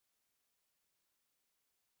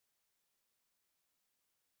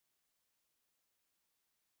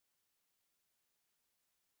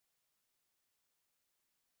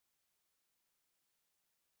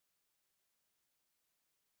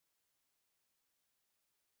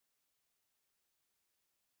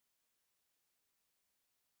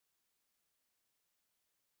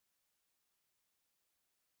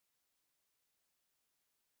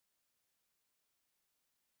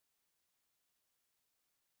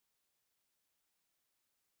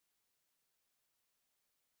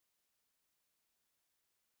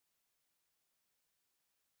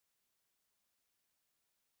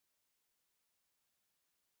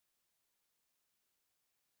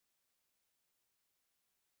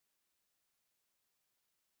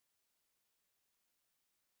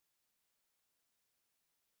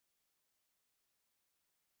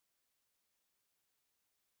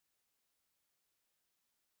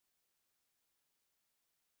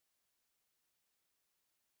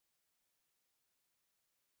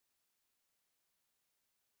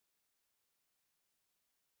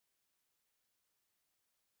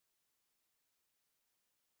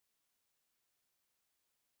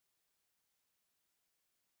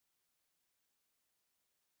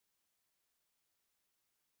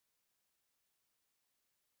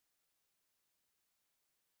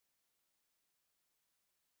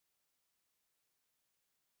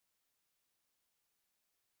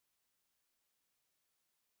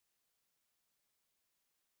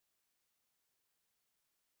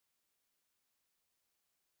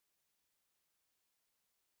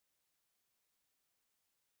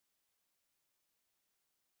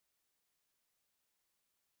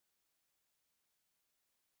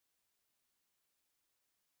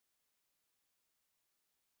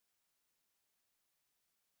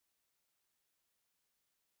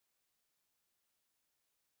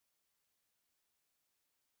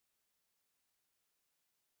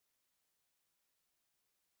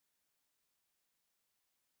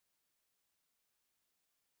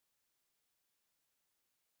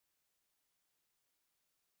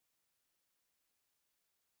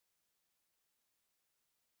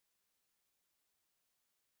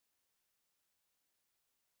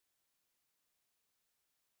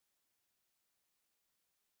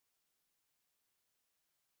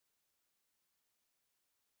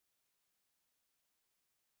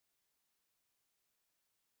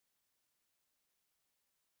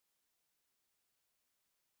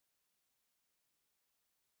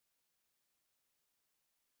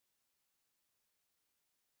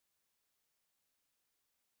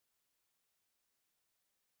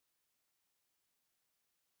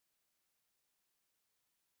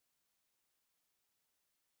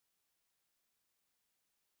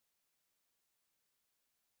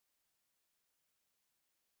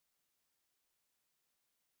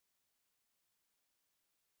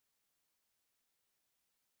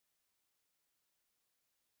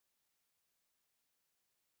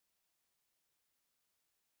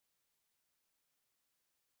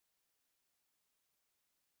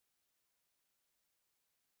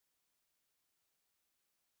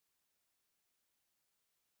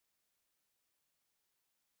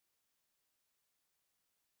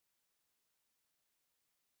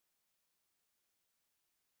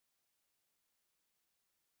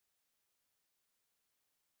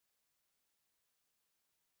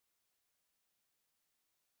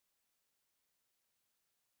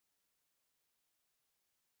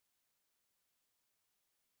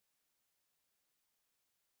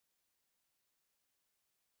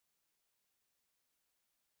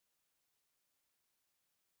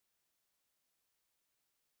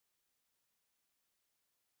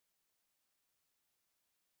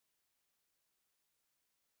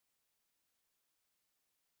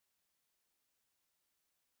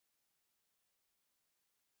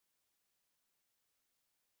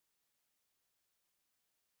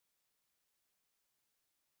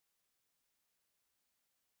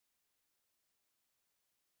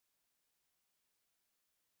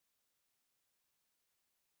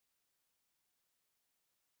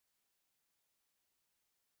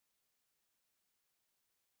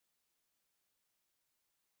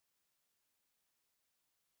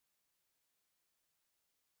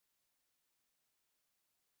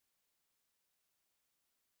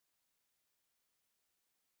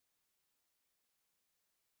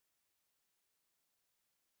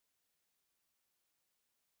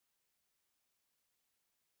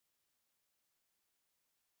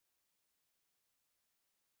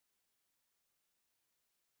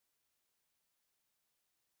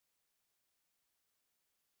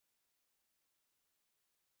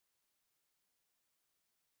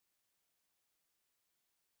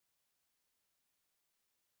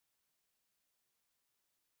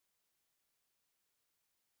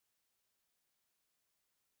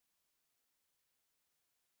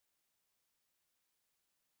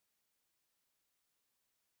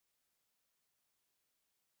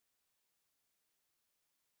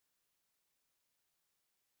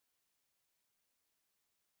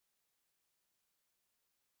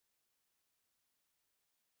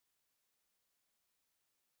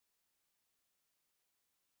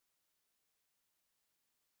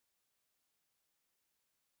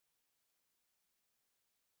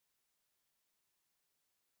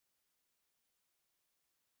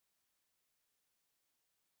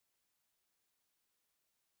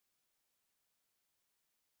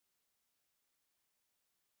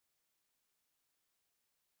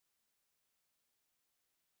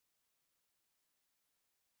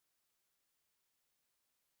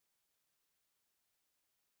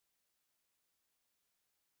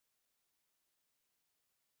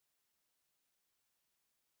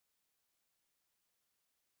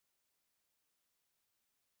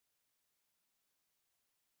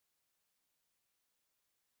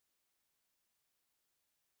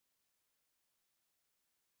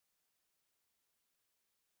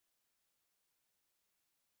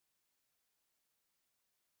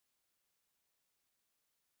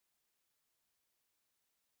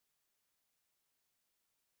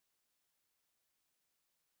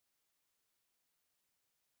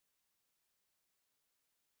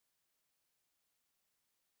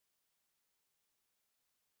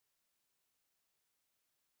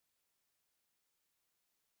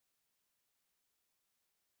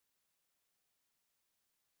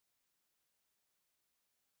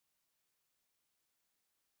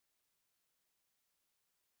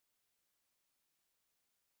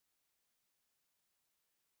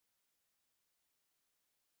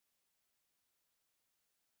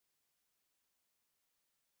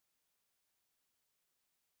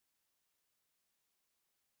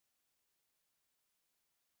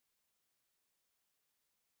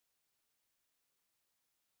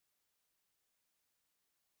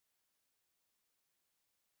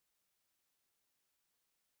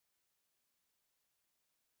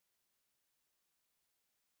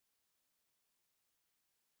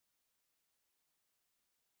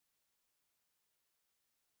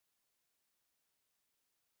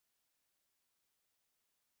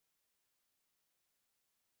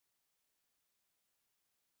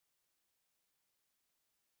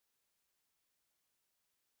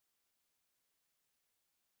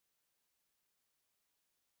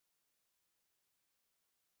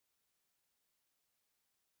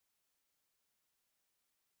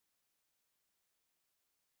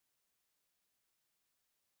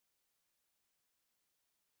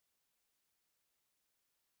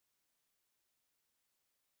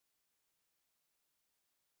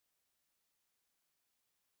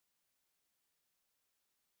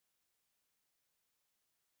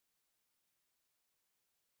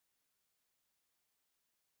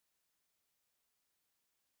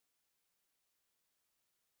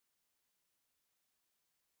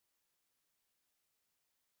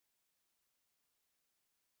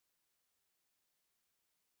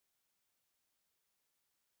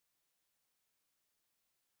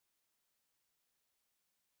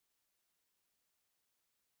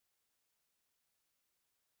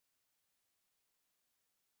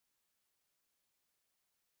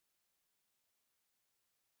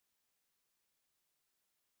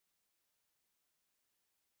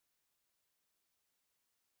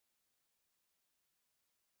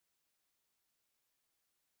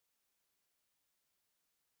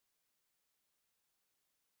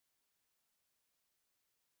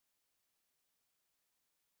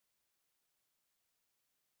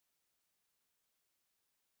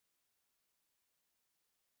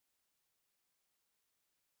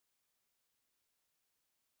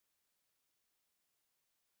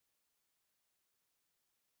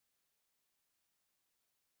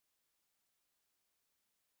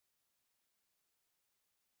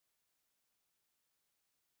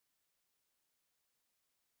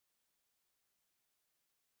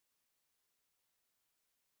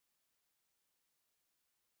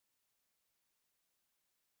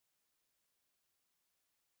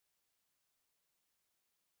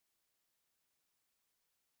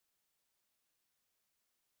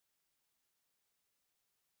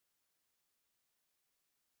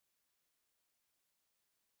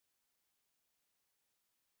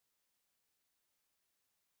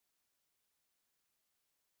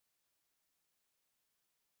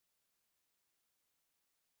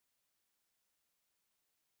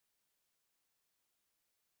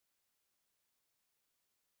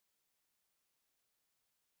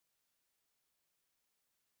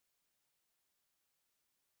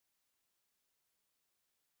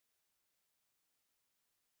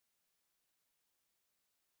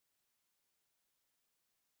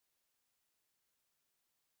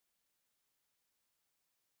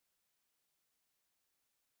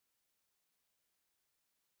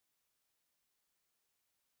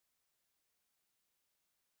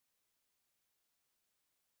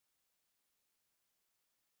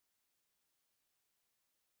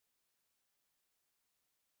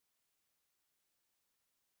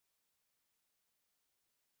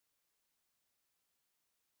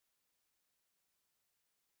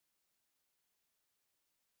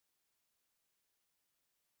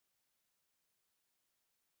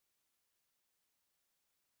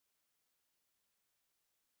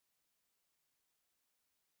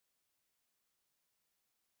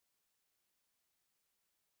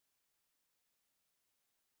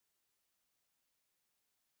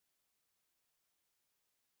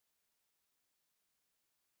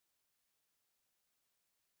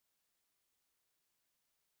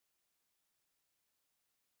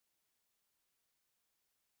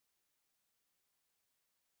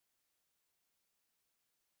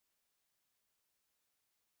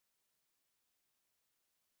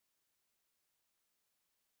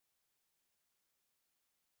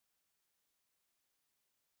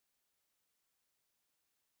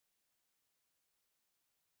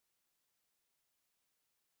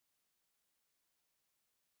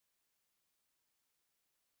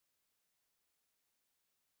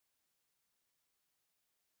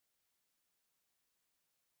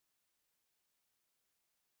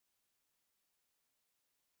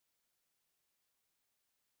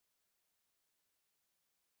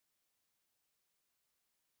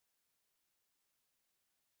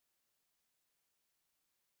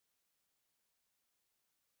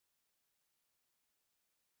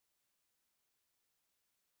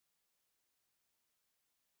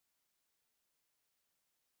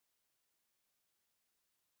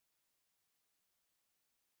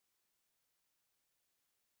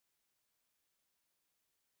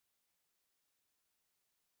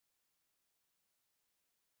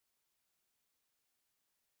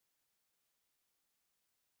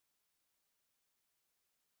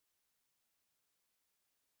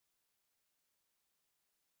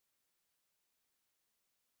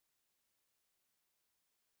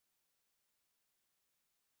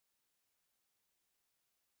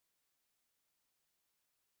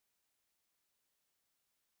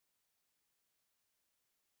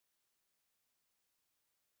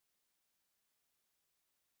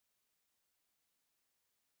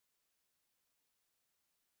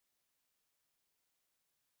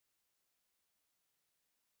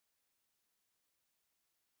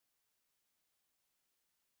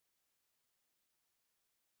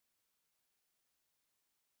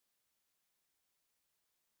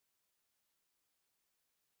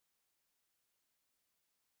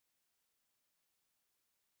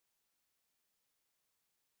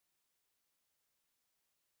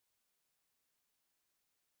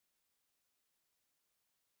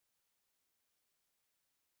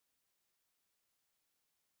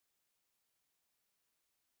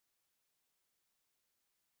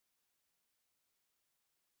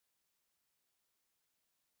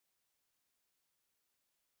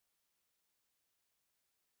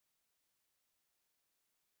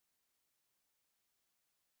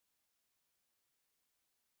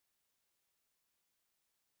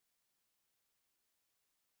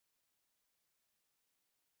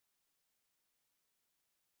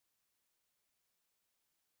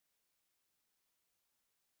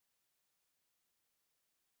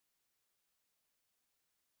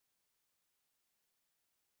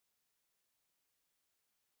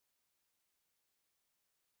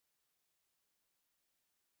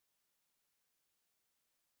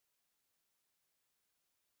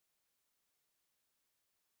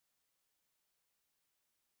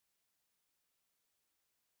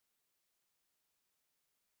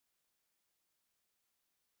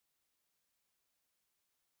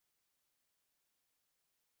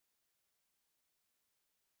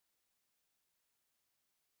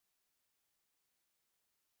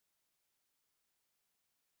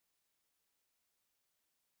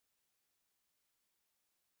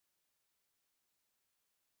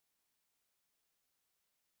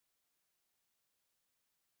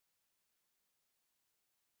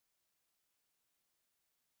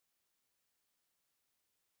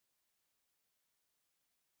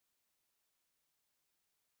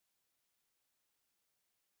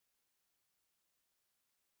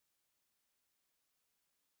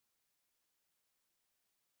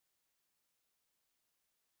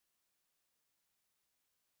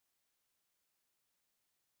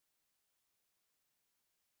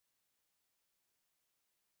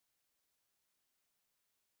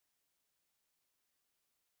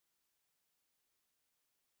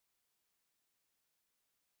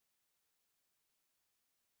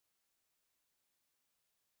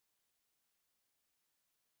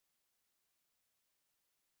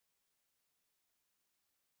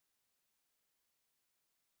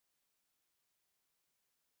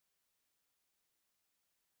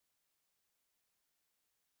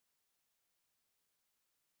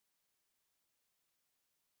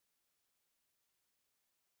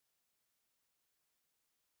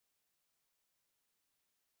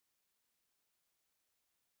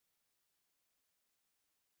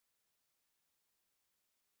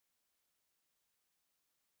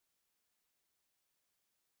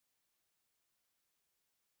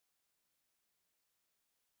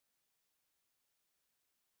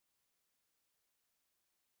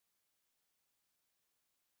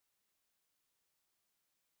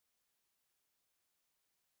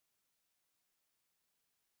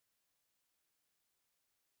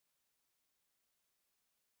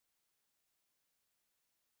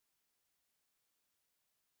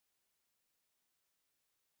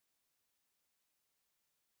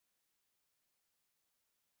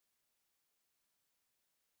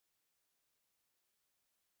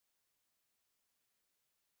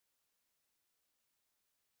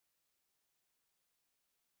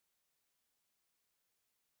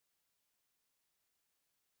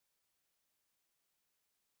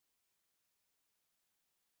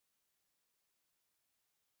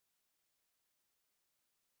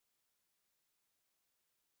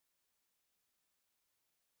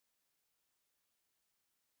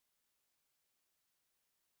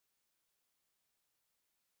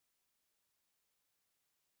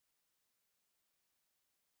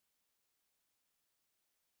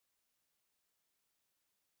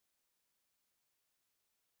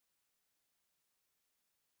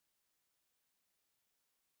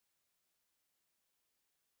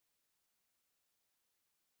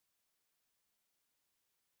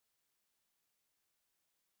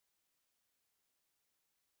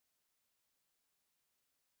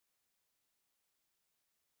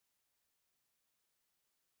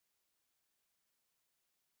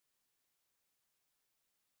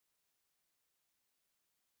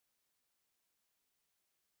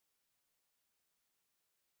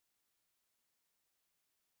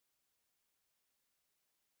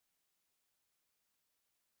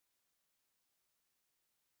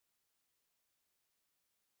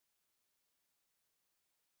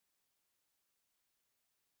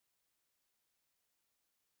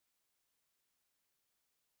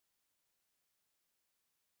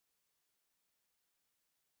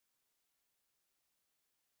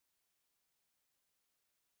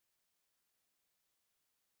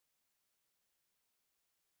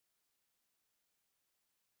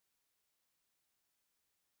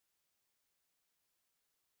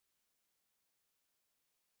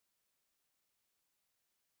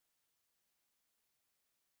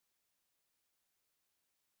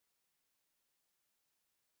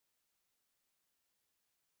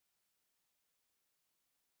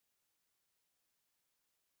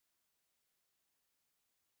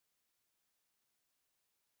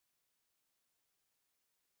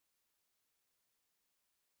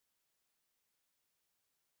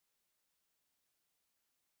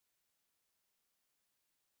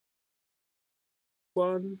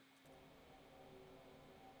One.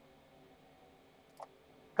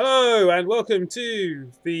 Hello and welcome to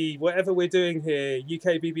the whatever we're doing here,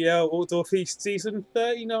 UKBBL Outdoor Feast Season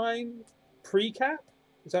 39 Precap.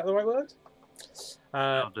 Is that the right word?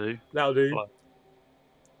 That'll do. That'll do.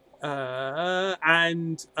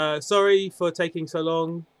 Sorry for taking so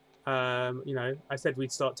long. I said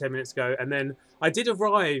we'd start 10 minutes ago, and then I did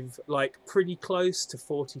arrive like pretty close to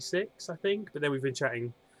 46, I think. But then we've been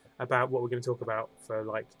chatting about what we're going to talk about for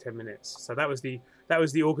like 10 minutes. So that was the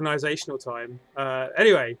organisational time.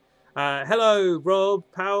 Anyway, hello Rob,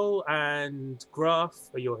 Powell, and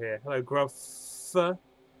Gruff. Oh, you're here. Hello Gruff.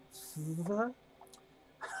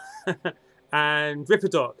 And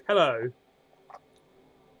Ripperdoc. Hello.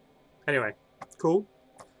 Anyway, cool.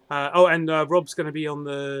 And Rob's going to be on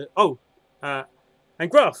the...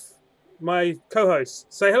 and Gruff, my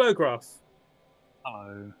co-host. Say hello, Gruff.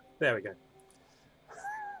 Hello. There we go.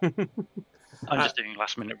 I'm just doing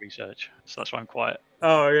last-minute research, so that's why I'm quiet.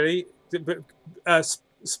 Oh, really?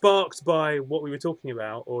 Sparked by what we were talking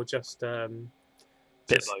about, or just... Bit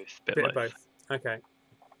of both. Okay.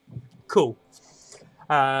 Cool.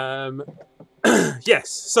 Yes,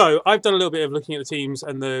 so I've done a little bit of looking at the teams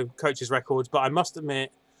and the coaches' records, but I must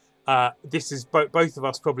admit, this is both of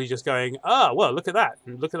us probably just going, well, look at that,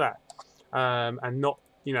 and look at that, and not,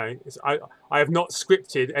 I have not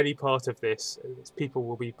scripted any part of this. People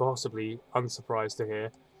will be possibly unsurprised to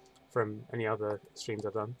hear from any other streams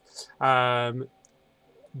I've done.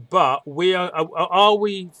 But we are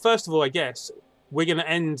we? First of all, I guess we're going to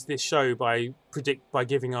end this show by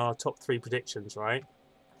giving our top 3 predictions, right?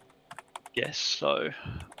 Yes, so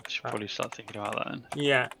I should probably start thinking about that then.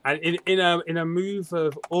 Yeah, and in a move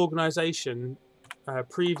of organisation,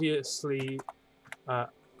 previously, I'm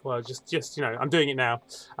doing it now.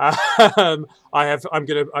 I've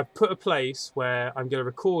put a place where I'm gonna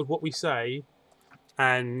record what we say,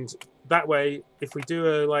 and that way, if we do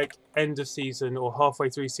a end of season or halfway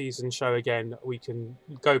through season show again, we can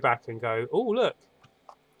go back and go, oh look,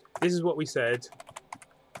 this is what we said.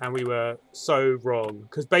 And we were so wrong,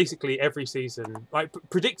 because basically every season,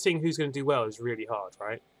 predicting who's going to do well is really hard,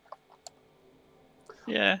 right?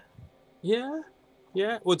 Yeah. Yeah.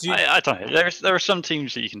 Well, I don't know. There are some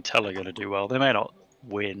teams that you can tell are going to do well. They may not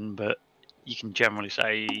win, but you can generally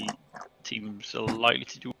say teams are likely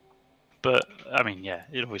to do well. But I mean, yeah,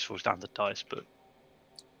 it always falls down to dice. But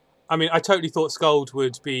I mean, I totally thought Skuld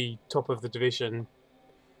would be top of the division.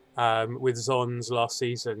 With Zons last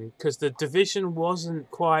season, because the division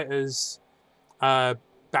wasn't quite as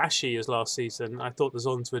bashy as last season. I thought the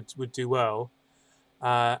Zons would do well,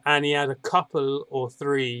 and he had a couple or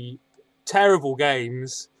 3 terrible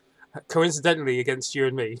games, coincidentally against you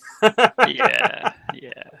and me. yeah.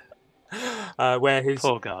 Where his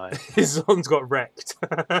poor guy, his Zons got wrecked.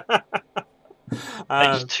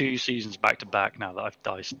 It's 2 seasons back to back now that I've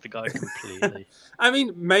diced the guy completely. I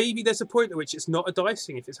mean, maybe there's a point at which it's not a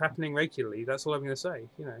dicing if it's happening regularly. That's all I'm going to say.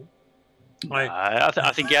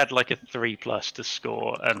 I think he had like a 3+ to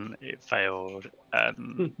score and it failed.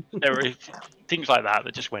 There were things like that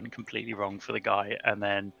just went completely wrong for the guy. And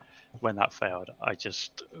then when that failed, I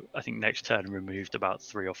think next turn removed about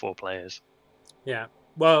 3 or 4 players. Yeah.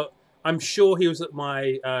 Well, I'm sure he was at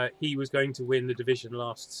he was going to win the division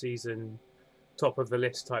last season, top of the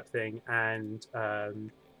list type thing, and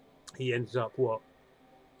he ended up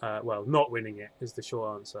not winning it is the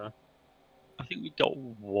short answer. I think we got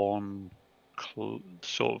one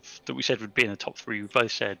sort of that we said would be in the top 3. We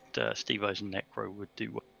both said Steve O's and Necro would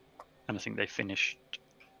do well, and I think they finished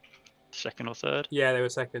 2nd or 3rd. Yeah, they were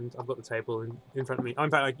 2nd. I've got the table in front of me. In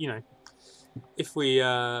fact, if we,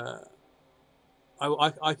 I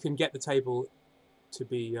can get the table to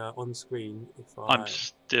be on screen if I'm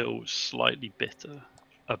still slightly bitter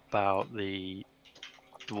about the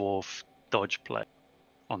dwarf dodge play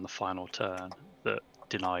on the final turn that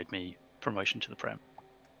denied me promotion to the Prem.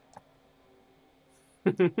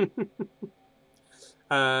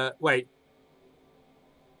 Wait.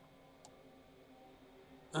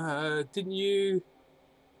 Didn't you?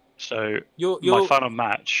 So my final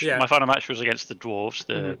match was against the dwarves,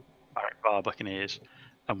 the Barrack Bar Buccaneers,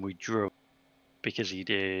 and we drew because he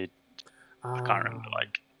did. I can't remember,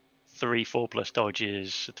 3 4+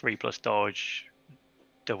 dodges, 3+ dodge,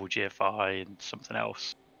 double GFI, and something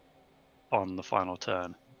else on the final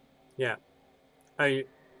turn. Yeah, it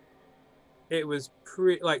was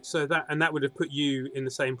so that would have put you in the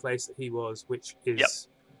same place that he was, which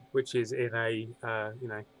is in a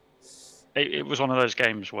It was one of those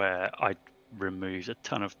games where I removed a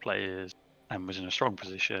ton of players and was in a strong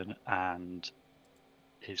position, and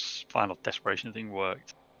his final desperation thing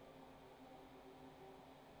worked.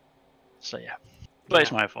 So yeah. But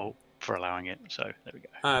it's my fault for allowing it, so there we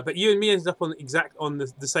go. But you and me ended up on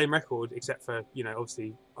the same record, except for, you know,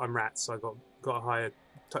 obviously I'm rats, so I got a higher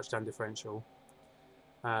touchdown differential.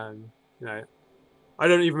 You know, I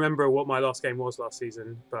don't even remember what my last game was last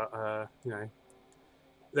season, but you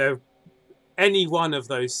know, any one of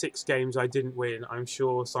those 6 games I didn't win, I'm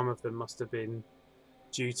sure some of them must have been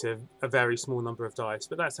due to a very small number of dice.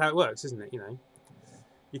 But that's how it works, isn't it? You know,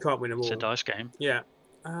 you can't win them all. It's a dice game. Yeah.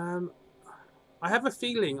 I have a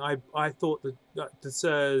feeling I thought that the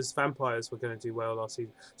Sirs Vampires were going to do well last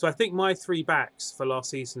season. So I think my 3 backs for last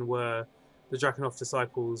season were the Drakenhof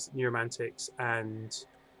Disciples, Neuromantics, and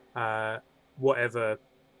whatever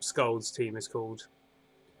Skull's team is called.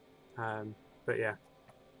 But yeah.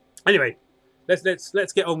 Anyway,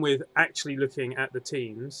 let's get on with actually looking at the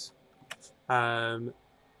teams.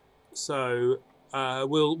 So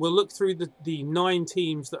we'll look through the 9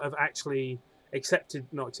 teams that have actually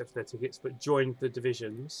not accepted their tickets, but joined the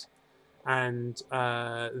divisions, and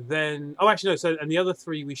then and the other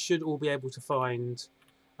 3 we should all be able to find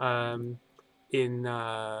in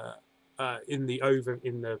the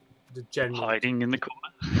general, hiding in the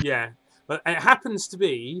corner. Yeah, but it happens to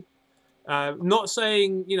be not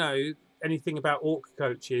saying, you know, anything about orc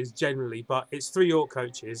coaches generally, but it's 3 orc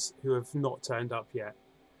coaches who have not turned up yet.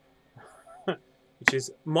 Which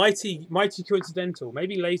is mighty coincidental.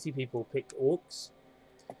 Maybe lazy people picked orcs,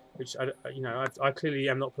 which I clearly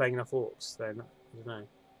am not playing enough orcs. Then I don't know.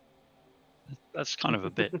 That's kind of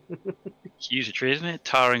a bit accusatory, isn't it?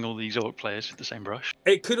 Tarring all these orc players with the same brush.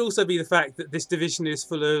 It could also be the fact that this division is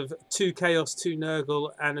full of 2 chaos, 2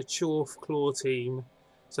 Nurgle, and a Chorf claw team.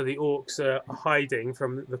 So the orcs are hiding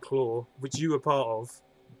from the claw, which you were part of.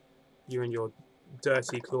 You and your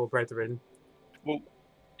dirty claw brethren. Well,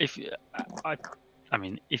 if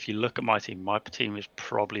you look at my team is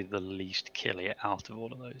probably the least killy out of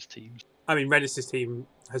all of those teams. I mean, Redis's team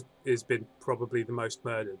has been probably the most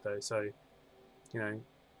murdered, though. So, you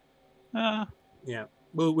know, yeah,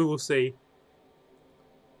 we will see.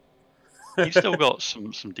 You've still got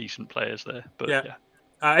some decent players there, but yeah.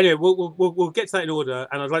 Anyway, we'll get to that in order.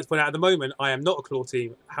 And I'd like to point out, at the moment, I am not a claw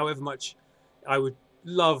team. However much I would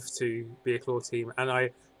love to be a claw team, and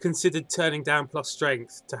I considered turning down plus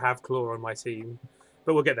strength to have claw on my team.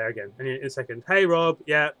 But we'll get there again in a second. Hey, Rob.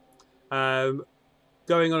 Yeah.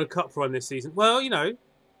 Going on a cup run this season. Well, you know,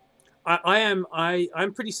 I'm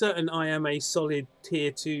pretty certain I am a solid tier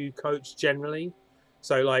 2 coach generally.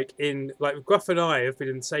 So like Gruff and I have been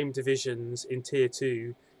in the same divisions in tier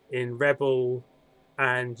 2 in Rebel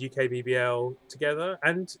and UKBBL together,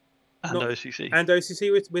 and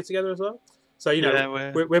OCC we're together as well. So you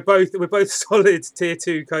know, we're both solid tier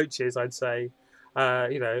 2 coaches, I'd say.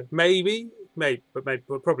 You know, maybe, but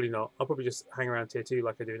probably not. I'll probably just hang around tier 2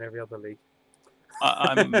 like I do in every other league.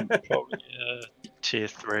 I'm probably tier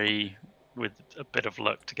 3 with a bit of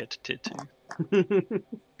luck to get to tier 2.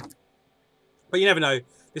 But you never know.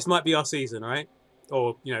 This might be our season, right?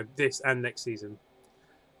 Or, you know, this and next season.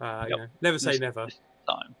 You know, never say never.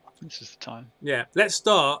 This is the time. Yeah. Let's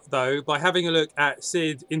start, though, by having a look at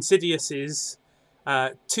Insidious's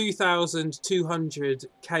 2,200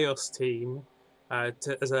 Chaos team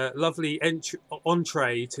as a lovely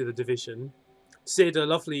entree to the division. Sid, a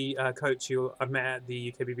lovely coach who I met at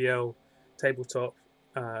the UKBBL tabletop,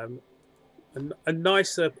 a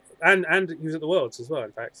nicer, and he was at the Worlds as well,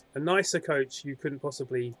 in fact, a nicer coach you couldn't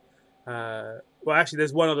possibly. Well, actually,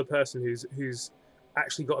 there's one other person who's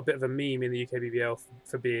actually got a bit of a meme in the UKBBL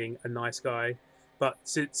for being a nice guy, but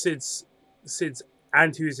Sid's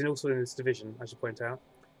and who's also in this division, I should point out.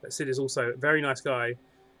 But Sid is also a very nice guy.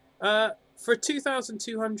 For a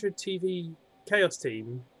 2,200 TV Chaos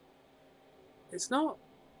team, it's not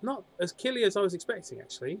as killy as I was expecting,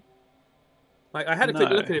 actually. Like, I had a quick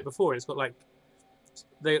look at it before, and it's got like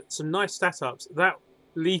some nice stat ups. That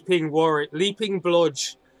leaping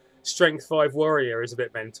blodge strength 5 warrior is a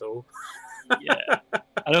bit mental. Yeah,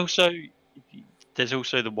 and also there's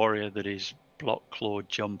also the warrior that is block, claw,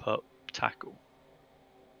 jump up, tackle.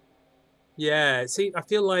 Yeah, see, I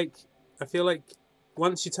feel like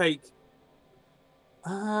once you take,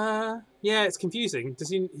 yeah, it's confusing.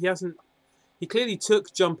 He clearly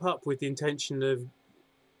took jump up with the intention of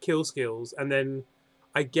kill skills, and then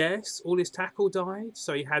I guess all his tackle died,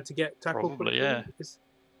 so he had to get tackle. Probably, yeah.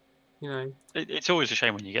 You know, it's always a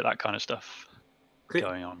shame when you get that kind of stuff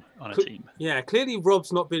going on a team. Yeah, clearly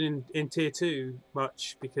Rob's not been in tier 2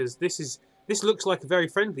 much, because this looks like a very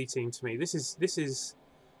friendly team to me. This is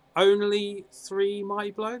only 3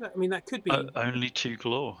 Mighty Blow. I mean, that could be only 2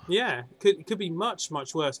 claw. Yeah, it could be much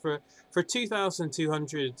worse for a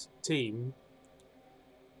 2,200 team.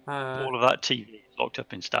 All of that TV is locked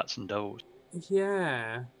up in stats and doubles.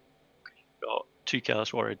 Yeah. Got 2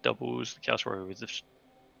 Chaos Warrior doubles, the Chaos Warrior with the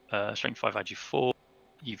Strength 5 Agi 4.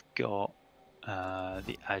 You've got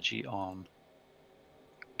the Agi on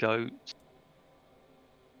Goat.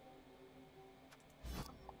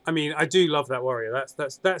 I mean, I do love that warrior.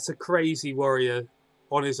 That's a crazy warrior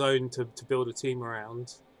on his own to build a team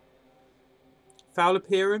around. Foul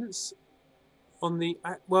appearance on the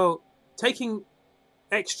taking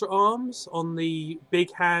extra arms on the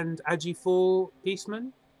big hand Agi 4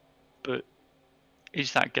 Beastman. But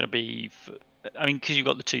is that going to be? I mean, because you've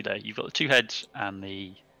got the 2 there. You've got the 2 heads and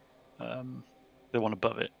the one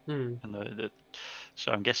above it, and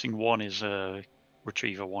so I'm guessing one is a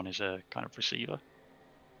retriever, one is a kind of receiver.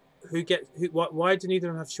 Why do neither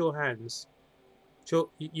of them have short hands?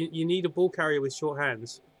 You need a ball carrier with short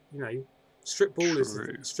hands. You know, strip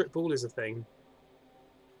ball is a thing.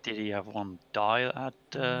 Did he have one die that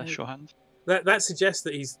had short hands? That suggests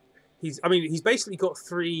that he's. I mean, he's basically got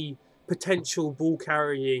 3 potential ball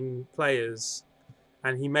carrying players,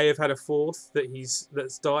 and he may have had a 4th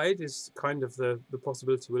that's died. Is kind of the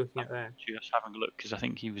possibility we're looking at there. Just having a look because I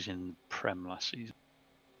think he was in Prem last season.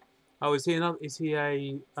 Oh, is he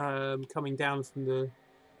a coming down from the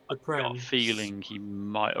Prem? I've got a feeling he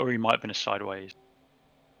might have been a sideways.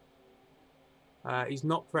 He's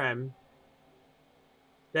not Prem.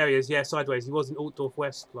 There he is. Yeah, sideways. He was in Altdorf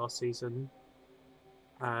West last season.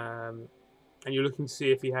 And you're looking to see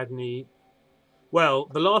if he had any. Well,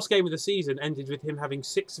 the last game of the season ended with him having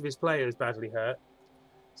 6 of his players badly hurt.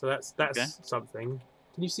 So that's okay. Something.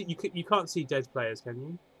 Can you see? You can't see dead players, can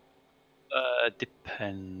you?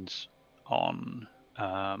 Depends on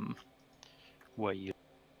where you.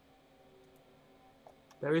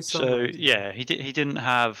 There is some. So yeah, he didn't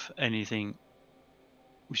have anything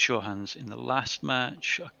with short hands in the last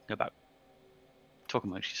match. I can go back. Talk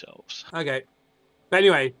amongst yourselves. Okay, but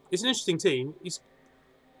anyway, it's an interesting team.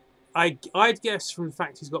 I'd guess from the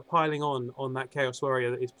fact he's got piling on that Chaos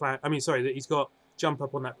Warrior that his plan. I mean, sorry, that he's got jump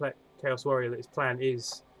up on that Chaos Warrior that his plan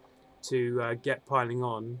is to get piling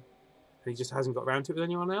on, and he just hasn't got around to it with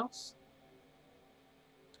anyone else.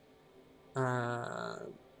 But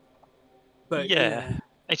yeah.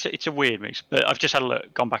 It's a weird mix. But I've just had a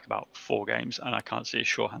look, gone back about 4 games, and I can't see a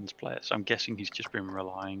short hands player. So I'm guessing he's just been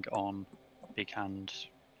relying on big hand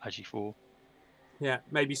Agi 4. Yeah,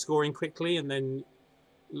 maybe scoring quickly and then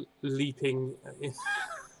leaping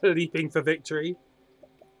for victory.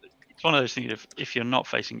 It's one of those things. If you're not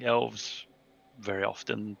facing elves very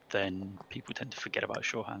often, then people tend to forget about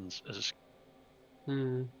short hands as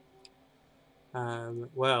a.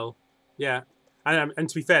 Well, yeah, and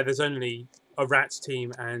to be fair, there's only a rats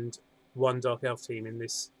team and 1 dark elf team in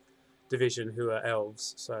this division who are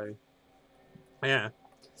elves. So, yeah,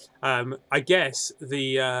 I guess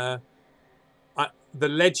the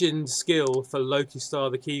legend skill for Loki Star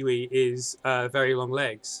the Kiwi is very long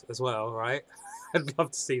legs as well, right? I'd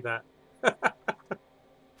love to see that.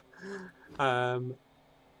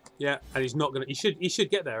 Yeah, and he's not gonna. He should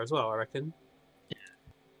get there as well, I reckon. Yeah.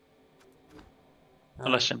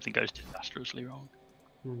 Unless something goes disastrously wrong.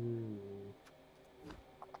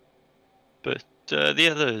 But the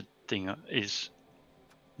other thing is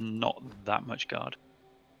not that much guard.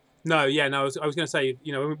 No, yeah, no. I was going to say,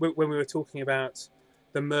 you know, when we were talking about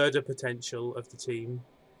the murder potential of the team,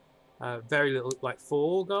 very little, like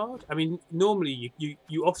 4 guard. I mean, normally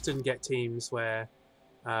you often get teams where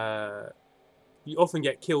you often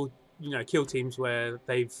get kill teams where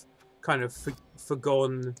they've kind of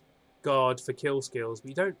forgone guard for kill skills, but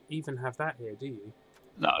you don't even have that here, do you?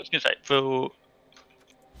 No, I was going to say for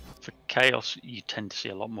Chaos, you tend to see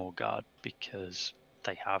a lot more guard because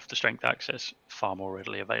they have the strength access far more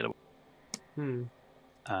readily available.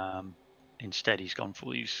 Instead, he's gone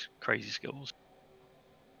for these crazy skills,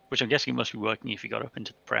 which I'm guessing must be working if he got up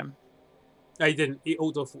into the Prem. No, he didn't. He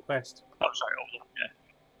Altdorf West. Oh, sorry, Altdorf.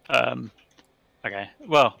 Yeah. Okay.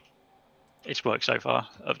 Well, it's worked so far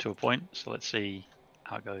up to a point. So let's see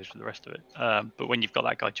how it goes with the rest of it. But when you've got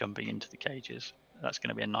that guy jumping into the cages, that's going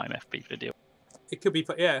to be a 9 FP for a deal. It could be.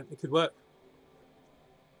 Yeah, it could work.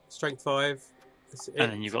 Strength 5.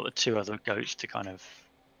 And then you've got the 2 other goats to kind of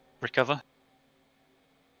recover.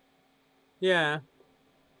 Yeah.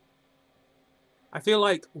 I feel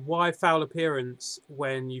like why foul appearance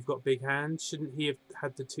when you've got big hands? Shouldn't he have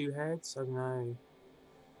had the 2 heads? I don't know.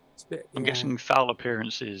 It's a bit. I'm guessing foul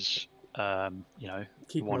appearance is,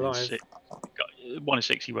 keep 1 in 6. 1 in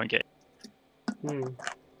 6 he won't get.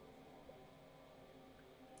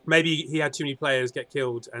 Maybe he had too many players get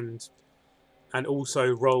killed and also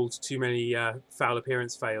rolled too many foul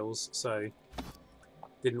appearance fails, so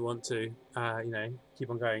didn't want to keep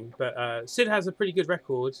on going. But Sid has a pretty good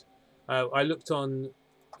record. I looked on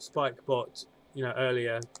SpikeBot,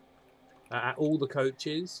 earlier at all the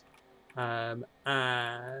coaches, and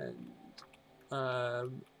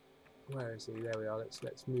where is he? There we are.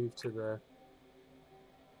 Let's move to the.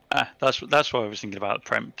 That's what I was thinking about the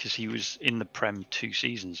Prem, because he was in the Prem 2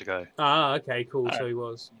 seasons ago. Okay, cool. So he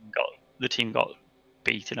was. The team got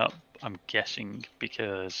beaten up, I'm guessing,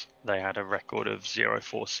 because they had a record of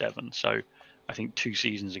 0-4-7. So I think 2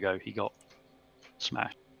 seasons ago he got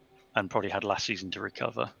smashed, and probably had last season to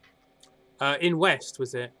recover. In West,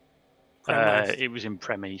 was it? Prem West? It was in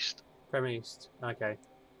Prem East. Prem East. Okay.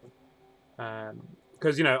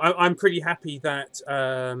 Because I'm pretty happy that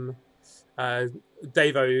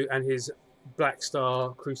Davo and his Black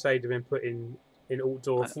Star Crusade have been put in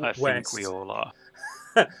Altdorf I West. think we all are.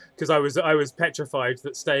 Because I was petrified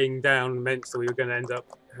that staying down meant that we were going to end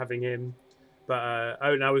up having him. But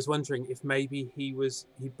and I was wondering if maybe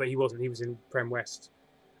but he wasn't. He was in Prem West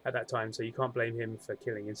at that time, so you can't blame him for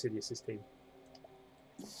killing Insidious's team.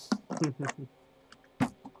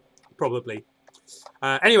 Probably.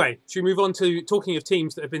 Anyway, should we move on to talking of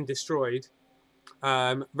teams that have been destroyed?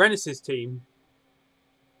 Rennis's team.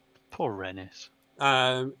 Poor Rennis.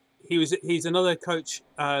 He's another coach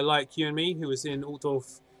like you and me who was in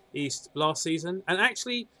Altdorf East last season, and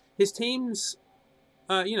actually his teams,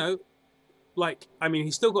 he's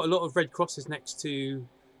still got a lot of red crosses next to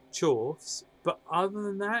Chorf's, but other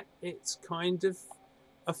than that, it's kind of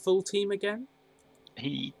a full team again.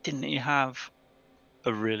 Didn't he have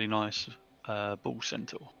a really nice ball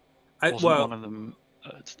centaur? Wasn't one of them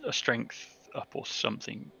a strength up or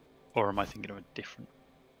something, or am I thinking of a different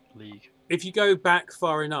league? If you go back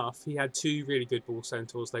far enough, he had 2 really good ball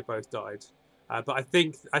centaurs. They both died, but I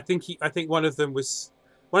think one of them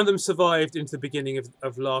survived into the beginning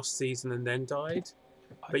of last season and then died.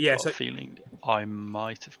 But I've got a feeling I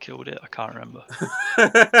might have killed it. I can't remember.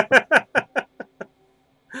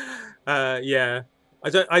 Yeah.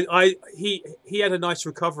 He had a nice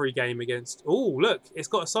recovery game against. Oh, look, it's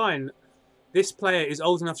got a sign. This player is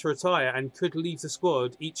old enough to retire and could leave the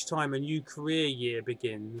squad each time a new career year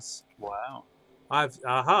begins. Wow.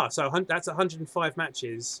 So that's 105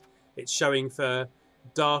 matches. It's showing for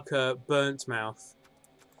Darker Burntmouth.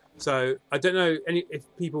 So I don't know if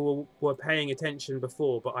people were paying attention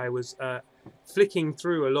before, but I was flicking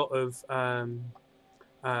through a lot of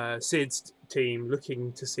Sid's team,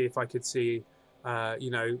 looking to see if I could see,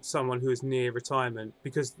 someone who is near retirement,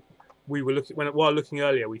 because we were while looking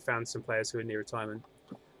earlier, we found some players who are near retirement,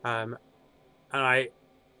 and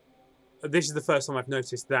this is the first time I've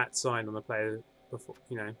noticed that sign on the player before,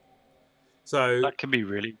 So that could be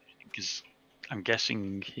really, because I'm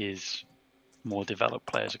guessing his more developed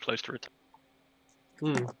players are close to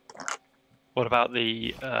retirement. What about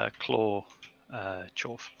the Claw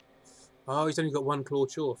Chorf? Oh, he's only got 1 Claw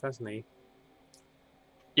Chorf, hasn't he?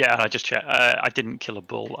 Yeah, I just checked. I didn't kill a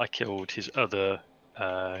bull. I killed his other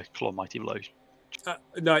Claw Mighty Blow.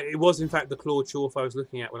 No, it was in fact the Claw Chorf I was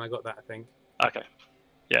looking at when I got that, I think. Okay.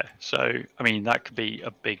 Yeah, so, I mean, that could be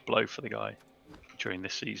a big blow for the guy during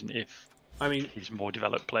this season if his more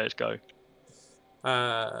developed players go.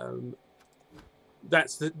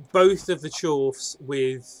 That's both of the Chorfs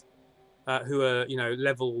with who are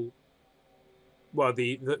level. Well,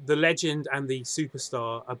 the legend and the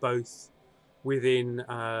superstar are both within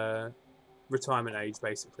retirement age,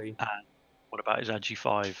 basically. And what about his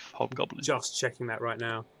Agi5 Hobgoblin? Just checking that right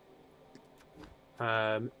now.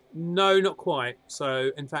 No, not quite.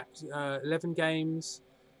 So, in fact, 11 games.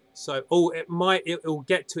 So, it'll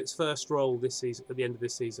get to its first roll this season at the end of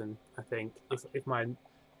this season, I think.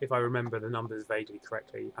 If I remember the numbers vaguely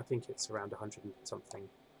correctly, I think it's around 100 and something.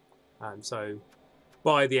 So,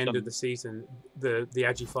 by the end of the season, the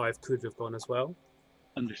Agi5 could have gone as well.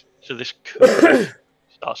 So this could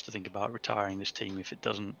starts to think about retiring this team if it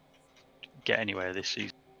doesn't get anywhere this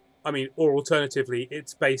season. I mean, or alternatively,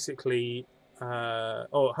 it's basically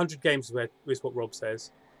 100 games is what Rob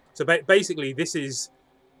says. So basically, this is,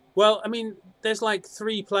 well, I mean, there's like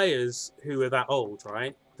 3 players who are that old,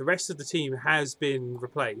 right? The rest of the team has been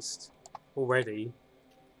replaced already.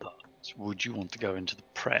 But would you want to go into the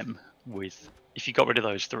Prem with, if you got rid of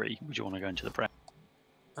those 3, would you want to go into the Prem?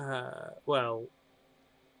 Well,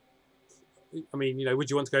 I mean, would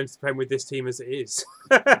you want to go into the Prem with this team as it is?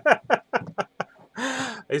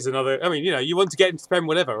 Is another. I mean, you want to get into the Prem,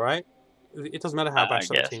 whatever, right? It doesn't matter how bad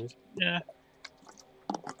the team is. Yeah.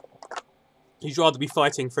 You'd rather be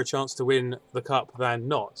fighting for a chance to win the cup than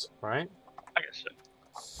not, right? I guess so.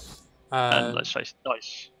 And let's face it,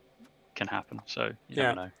 dice can happen, so you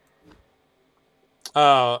never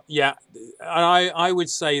know. Yeah. And I would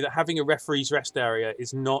say that having a referee's rest area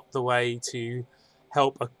is not the way to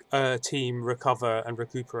help a team recover and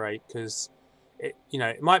recuperate, because it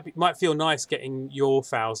might feel nice getting your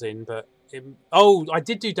fouls in, but I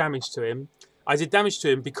did do damage to him. I did damage to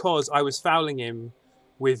him because I was fouling him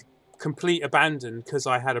with complete abandon because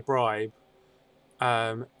I had a bribe.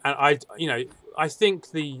 And I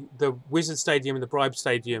think the Wizard Stadium and the Bribe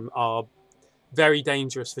Stadium are very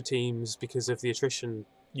dangerous for teams because of the attrition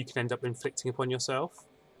you can end up inflicting upon yourself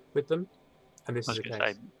with them. And this is the case.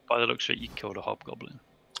 Say, by the looks of it, you killed a hobgoblin.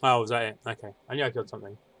 Oh, was that it? Okay, I knew I killed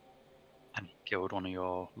something. And you killed one of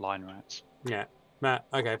your line rats. Yeah, Matt.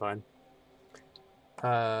 Okay, fine.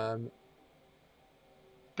 But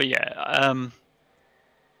yeah,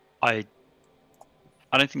 I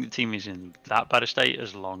don't think the team is in that bad a state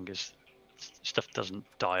as long as stuff doesn't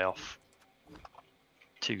die off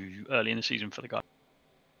too early in the season for the guy.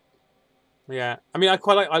 Yeah, I mean, I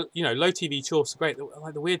quite like low TV chorfs are great.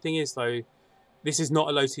 Like, the weird thing is though, this is not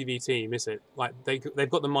a low TV team, is it? Like they've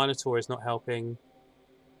got the Minotaur is not helping.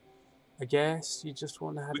 I guess you just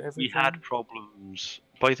want to have everything. We had problems.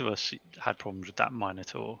 Both of us had problems with that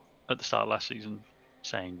Minotaur at the start of last season,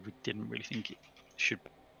 saying we didn't really think it should.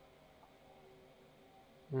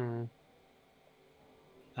 And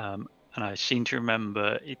I seem to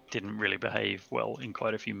remember it didn't really behave well in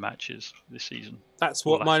quite a few matches this season. That's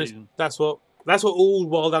what all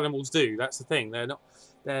wild animals do. That's the thing.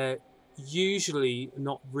 They're usually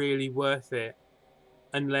not really worth it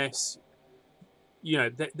unless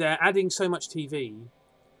they're adding so much TV.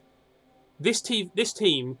 This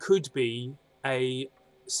team could be a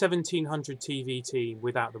 1700 TV team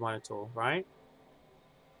without the Minotaur, right?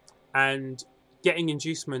 And getting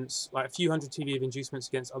inducements, like a few hundred TV of inducements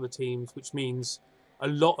against other teams, which means a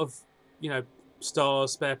lot of,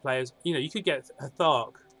 stars, spare players. You could get a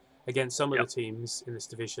Thark against some of the teams in this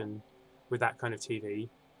division with that kind of TV.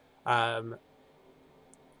 And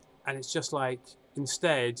it's just like,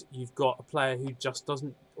 instead, you've got a player who just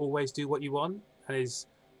doesn't always do what you want and is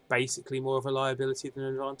basically more of a liability than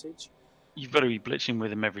an advantage. You've got to be blitzing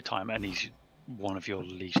with him every time, and he's one of your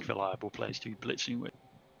least reliable players to be blitzing with.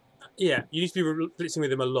 Yeah, you need to be blitzing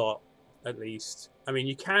with him a lot, at least. I mean,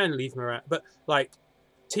 you can leave him around, but like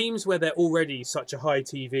teams where they're already such a high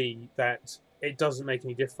TV that it doesn't make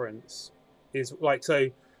any difference is like, so,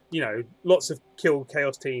 lots of kill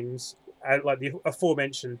chaos teams, like the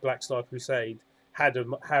aforementioned Black Star Crusade,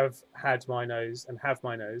 have had Minos and have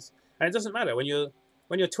Minos, and it doesn't matter when you're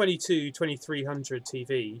 2300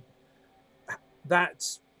 TV.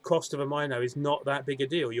 That cost of a Mino is not that big a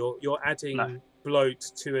deal. You're adding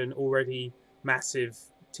bloat to an already massive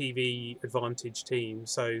TV advantage team,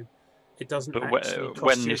 so it doesn't actually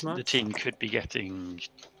cost you as much. The team could be getting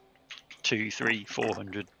 200, 300,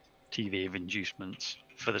 400 TV of inducements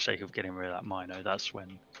for the sake of getting rid of that Mino, that's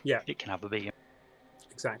when it can have a big impact.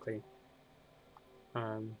 Exactly.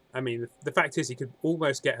 I mean, the fact is, he could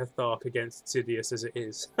almost get Thark against Sidious as it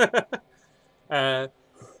is.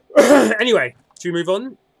 Anyway, should we move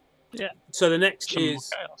on? Yeah. So the next is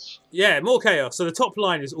more chaos. Yeah, more chaos. So the top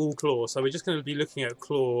line is all claw. So we're just going to be looking at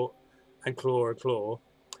claw and claw and claw.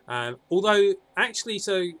 Although actually,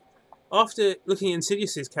 so after looking at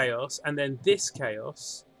Insidious's chaos and then this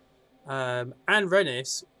chaos, and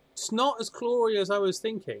Rennis, it's not as clawy as I was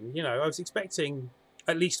thinking. I was expecting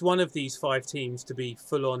at least one of these 5 teams to be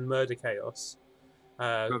full-on murder chaos.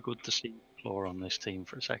 Struggled to see claw on this team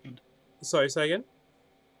for a second. Sorry, say again?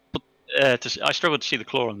 I struggled to see the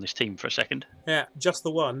claw on this team for a second. Yeah, just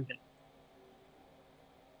the one.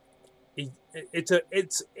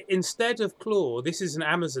 It's instead of claw, this is an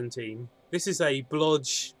Amazon team. This is a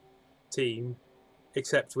blodge team,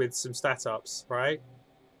 except with some stat ups, right?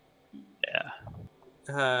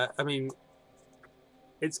 Yeah. I mean,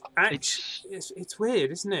 it's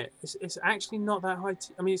weird, isn't it? It's actually not that high.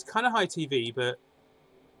 I mean, it's kind of high TV, but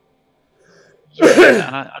yeah,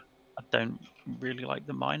 and I don't really like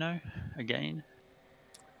the Mino again.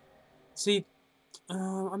 See,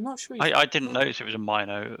 I'm not sure. I didn't notice it was a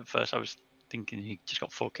Mino at first. I was thinking he just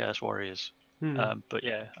got 4 Chaos Warriors. But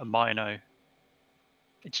yeah, a Mino,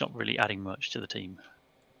 it's not really adding much to the team.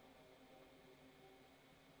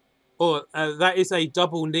 Or that is a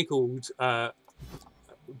double niggled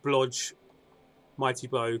blodge, mighty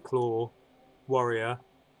blow, claw, warrior.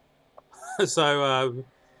 So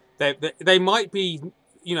they might be,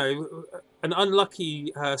 an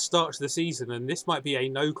unlucky start to the season, and this might be a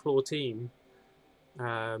no claw team.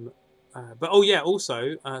 But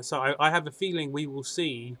also, so I have a feeling we will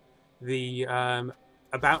see the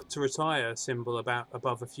about to retire symbol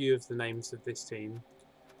above a few of the names of this team.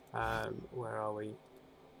 Where are we?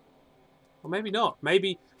 Or maybe not.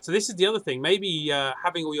 Maybe. So this is the other thing. Maybe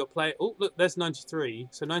having all your play. Oh, look, there's 93.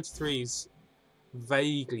 So 93's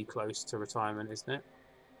vaguely close to retirement, isn't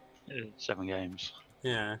it? 7 games.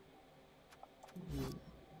 Yeah.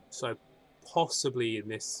 So possibly in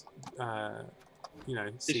this, season.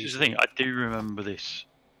 This is the thing. I do remember this.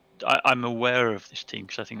 I'm aware of this team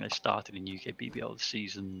because I think they started in UKBBL the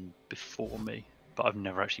season before me, but I've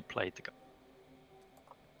never actually played the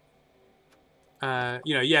guy.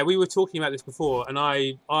 Yeah, we were talking about this before, and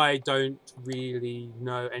I don't really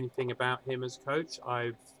know anything about him as a coach.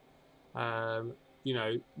 I've,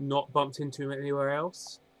 not bumped into him anywhere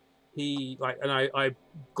else. I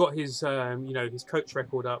got his, his coach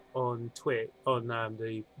record up on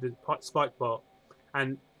the Spike bot,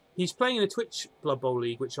 and he's playing in a Twitch Blood Bowl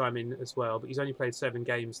league, which I'm in as well, but he's only played 7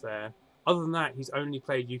 games there. Other than that, he's only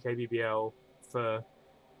played UKBBL for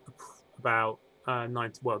about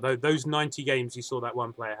 90. Well, those 90 games you saw that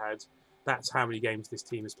one player had, that's how many games this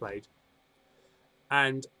team has played.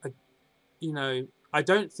 And, I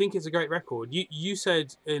don't think it's a great record. You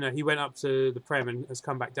said, he went up to the Prem and has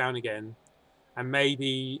come back down again. And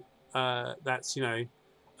maybe that's, a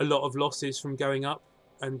lot of losses from going up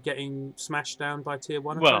and getting smashed down by Tier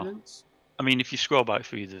 1 opponents. I mean, if you scroll back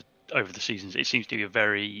through over the seasons, it seems to be a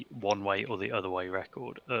very one way or the other way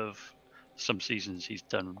record of some seasons he's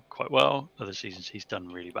done quite well, other seasons he's done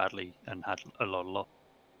really badly and had a lot of loss.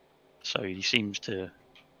 So he seems to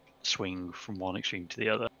swing from one extreme to the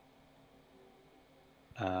other.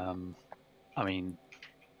 I mean,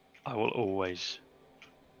 I will always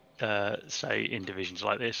say in divisions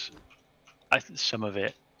like this, some of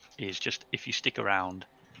it is just if you stick around,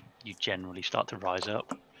 you generally start to rise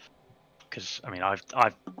up. Because I mean, I've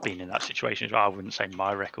been in that situation as well. I wouldn't say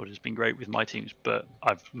my record has been great with my teams, but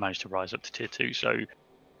I've managed to rise up to Tier 2. So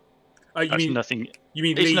that's nothing. You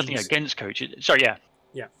mean it's nothing against coaches? Sorry, yeah.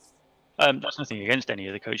 Yeah. That's nothing against any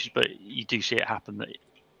of the coaches, but you do see it happen that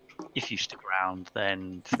if you stick around,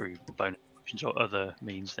 then through bonus options or other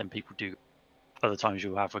means, then people do. Other times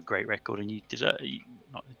you'll have a great record and you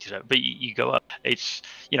go up. It's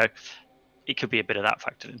it could be a bit of that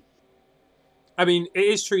factored in. I mean, it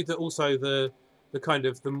is true that also the kind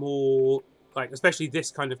of the more especially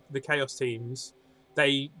this kind of the chaos teams,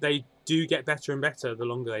 they do get better and better the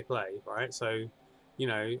longer they play, right? So,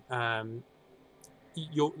 you're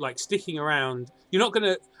sticking around. You're not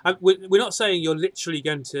gonna. We're not saying you're literally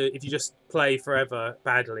going to. If you just play forever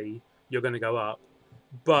badly, you're going to go up.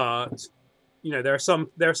 But there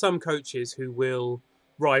are some coaches who will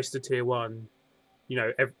rise to Tier 1.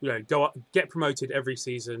 Go up, get promoted every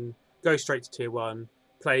season, go straight to Tier 1,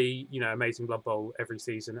 play amazing Blood Bowl every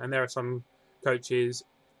season. And there are some coaches,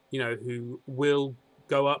 who will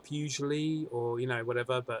go up usually or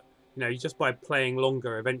whatever, but. Just by playing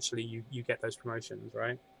longer, eventually you get those promotions,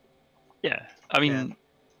 right? Yeah, I mean,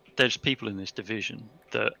 there's people in this division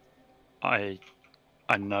that I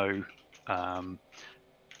know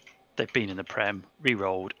they've been in the Prem,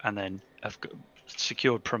 re-rolled, and then have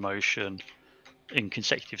secured promotion in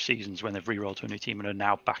consecutive seasons when they've re-rolled to a new team and are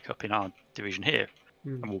now back up in our division here,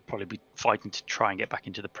 and will probably be fighting to try and get back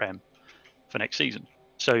into the Prem for next season.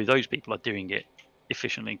 So those people are doing it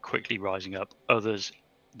efficiently, quickly rising up. Others,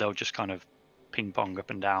 they'll just kind of ping pong up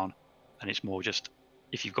and down, and it's more just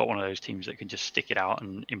if you've got one of those teams that can just stick it out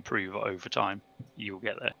and improve over time, you'll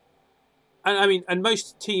get there. And I mean, and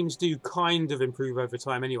most teams do kind of improve over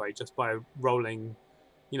time anyway, just by rolling.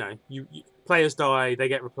 You players die, they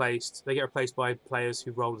get replaced. They get replaced by players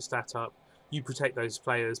who roll the stat up. You protect those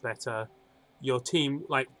players better. Your team,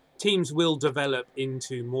 teams will develop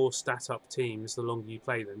into more stat up teams the longer you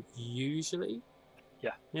play them. Usually.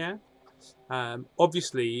 Yeah. Yeah.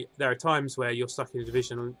 Obviously, there are times where you're stuck in a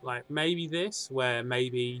division like maybe this, where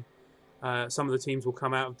maybe some of the teams will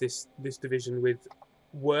come out of this division with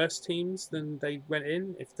worse teams than they went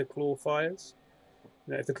in if the claw fires.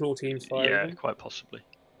 If the claw teams fire. Yeah, even. Quite possibly.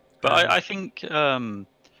 But I think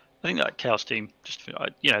that chaos team just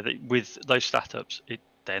with those stat ups,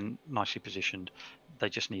 they're nicely positioned. They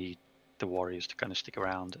just need the warriors to kind of stick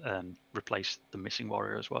around and replace the missing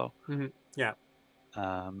warrior as well. Mm-hmm. Yeah.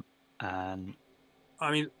 And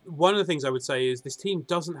I mean, one of the things I would say is this team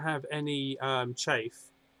doesn't have any chafe.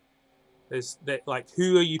 There's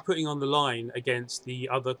who are you putting on the line against the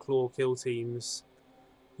other claw kill teams?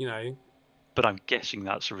 But I'm guessing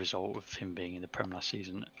that's a result of him being in the Prem last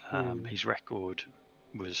season. His record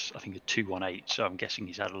was, I think, a 2-1-8. So I'm guessing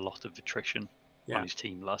he's had a lot of attrition on his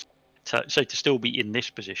team last. So to still be in this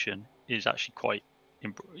position is actually quite.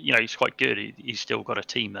 He's quite good. He's still got a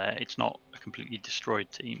team there. It's not a completely destroyed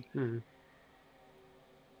team.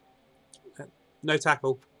 No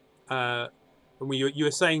tackle. And you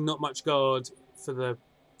were saying not much guard for the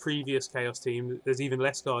previous Chaos team. There's even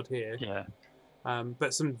less guard here. Yeah.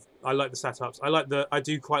 But I like the setups. I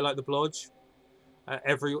do quite like the blodge.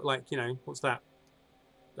 Every what's that?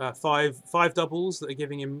 Five doubles that are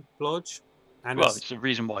giving him blodge. And it's the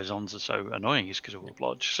reason why Zons are so annoying is because of the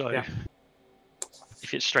blodge. So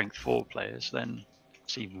if it's strength 4 players, then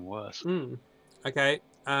it's even worse. Okay,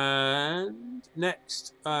 and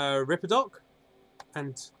next Ripperdoc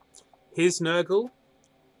and his Nurgle.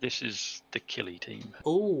 This is the Killy team.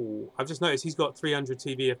 Oh, I've just noticed he's got 300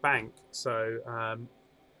 TV of bank, so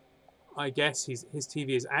I guess his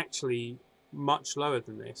TV is actually much lower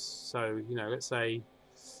than this. So let's say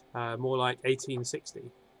more like 1860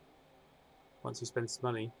 once he spends his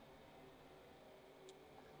money.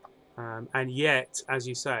 And yet, as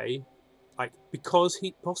you say, like because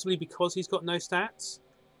he's got no stats,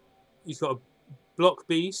 he's got a block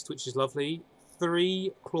beast, which is lovely,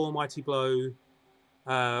 3 claw mighty blow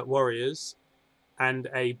warriors, and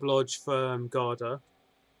a blodge firm guarder.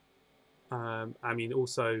 I mean,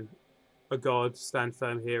 also a guard stand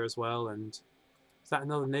firm here as well. And is that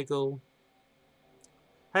another niggle?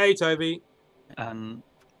 Hey, Toby.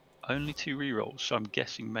 Only 2 rerolls, so I'm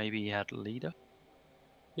guessing maybe he had a leader.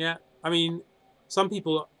 Yeah, I mean, some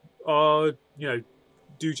people are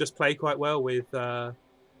do just play quite well with less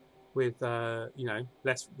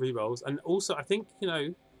rerolls, and also I think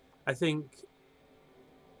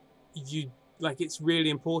it's really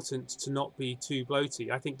important to not be too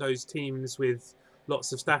bloaty. I think those teams with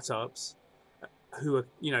lots of stat ups, who are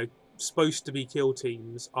supposed to be kill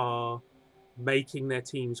teams, are making their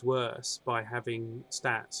teams worse by having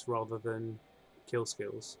stats rather than kill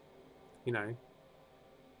skills.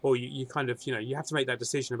 Or you kind of you have to make that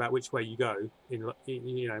decision about which way you go in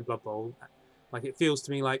Blood Bowl. Like, it feels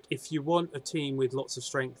to me like if you want a team with lots of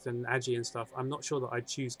strength and agi and stuff, I'm not sure that I'd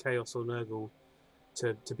choose Chaos or Nurgle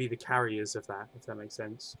to be the carriers of that, if that makes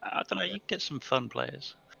sense. I don't know, you get some fun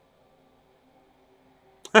players.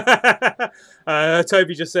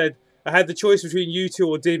 Toby just said, I had the choice between you two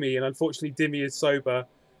or Dimmy, and unfortunately Dimmy is sober.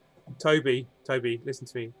 Toby, listen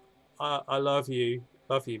to me. I love you,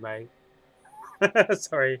 mate.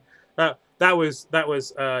 Sorry, that was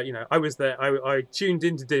I was there. I tuned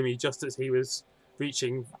into Dimmy just as he was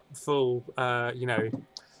reaching full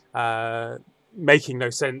making no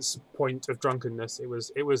sense point of drunkenness. It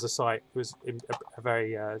was a sight. It was a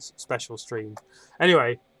very special stream.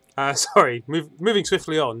 Anyway, sorry, moving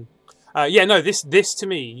swiftly on. This to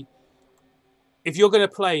me, if you're going to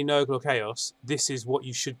play Nurgle or Chaos, this is what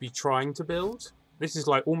you should be trying to build. This is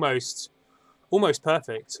like almost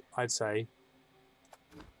perfect, I'd say.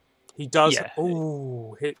 He does. Yeah.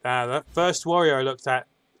 Ooh, that first warrior I looked at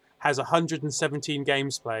has 117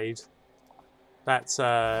 games played. That's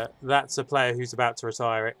a player who's about to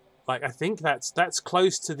retire it. Like, I think that's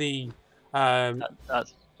close to the.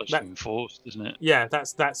 That's enforced, isn't it? Yeah,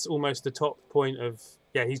 that's almost the top point of.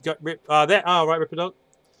 Yeah, he's got Rip. Right, Ripper Dog.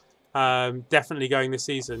 Definitely going this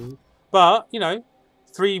season, but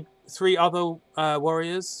three other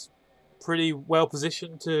warriors, pretty well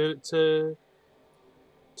positioned to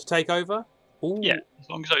take over. Ooh. Yeah, as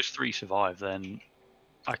long as those 3 survive, then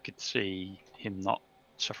I could see him not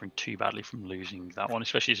suffering too badly from losing that one,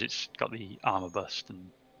 especially as it's got the armor bust and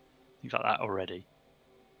things like that already.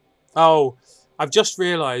 Oh, I've just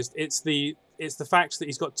realised it's the fact that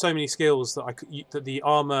he's got so many skills that the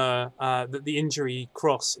armor that the injury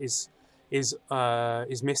cross is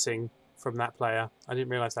missing from that player. I didn't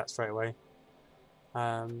realise that straight away.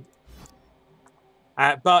 But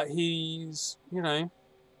he's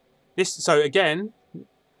this. So again,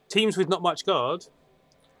 teams with not much guard.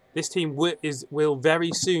 This team will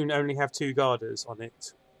very soon only have 2 guarders on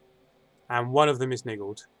it, and one of them is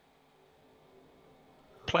niggled.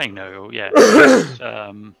 Playing Nurgle, yeah,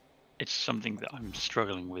 it's something that I'm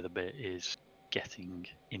struggling with a bit, is getting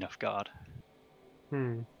enough guard.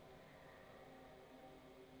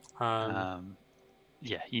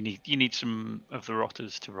 Yeah, you need some of the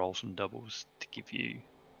rotters to roll some doubles to give you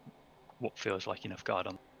what feels like enough guard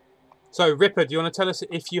on. So, Ripper, do you want to tell us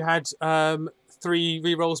if you had 3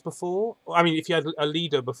 rerolls before? I mean, if you had a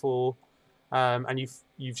leader before, and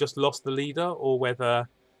you've just lost the leader, or whether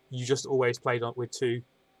you just always played on with 2.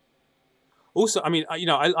 Also, I mean,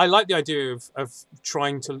 I like the idea of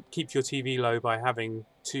trying to keep your TV low by having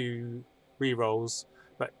 2 rerolls,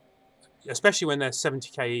 but especially when they're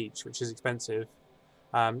 70k each, which is expensive.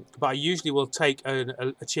 But I usually will take a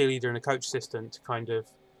cheerleader and a coach assistant to kind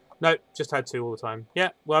of. No, just had 2 all the time. Yeah,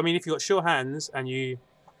 well, I mean, if you've got sure hands and you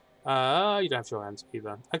don't have sure hands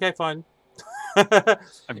either. Okay, fine.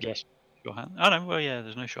 I'm guessing sure hands. Oh no, well, yeah,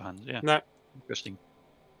 there's no sure hands. Yeah. No. Interesting.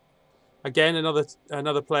 Again,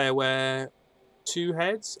 another player where 2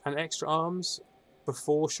 heads and extra arms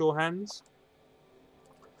before sure hands.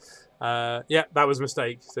 Yeah, that was a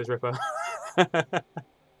mistake, says Ripper.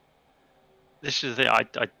 This is the thing I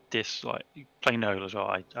dislike playing Noble as well.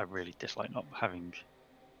 I really dislike not having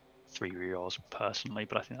 3 rerolls personally,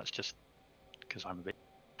 but I think that's just because I'm a bit.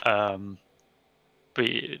 But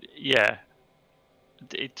yeah,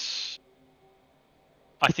 it's.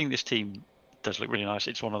 I think this team does look really nice.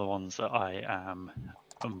 It's one of the ones that I am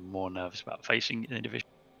more nervous about facing in the division,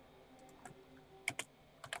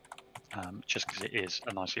 just because it is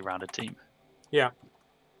a nicely rounded team. Yeah.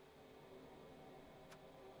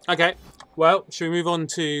 Okay, well, should we move on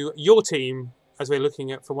to your team as we're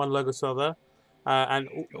looking at from one logo to other? And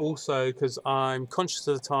also because I'm conscious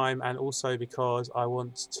of the time, and also because I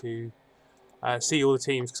want to see all the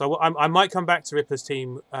teams. Because I might come back to Ripper's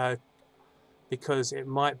team because it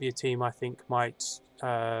might be a team I think might,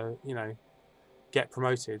 get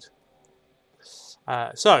promoted.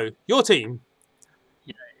 So, your team.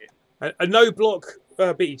 Yeah. A no-block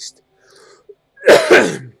beast.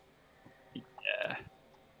 Yeah.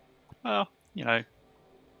 Well,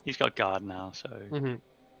 he's got guard now, so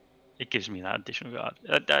it gives me that additional guard.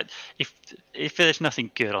 If there's nothing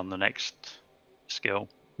good on the next skill,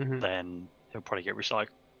 then he'll probably get recycled.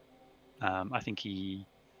 I think he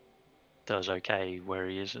does okay where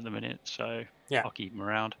he is at the minute, so yeah. I'll keep him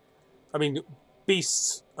around. I mean,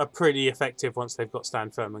 beasts are pretty effective once they've got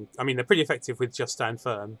stand firm, and I mean they're pretty effective with just stand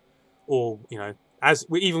firm, or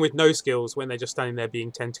even with no skills when they're just standing there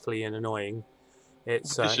being tentacly and annoying.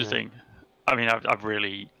 It's this is the thing. I mean, I've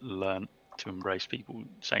really learned to embrace people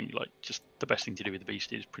saying like just the best thing to do with the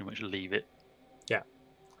beast is pretty much leave it. Yeah.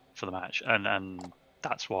 For the match, and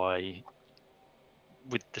that's why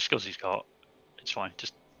with the skills he's got, it's fine.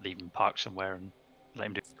 Just leave him parked somewhere and let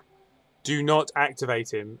him do. Do not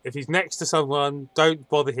activate him. If he's next to someone, don't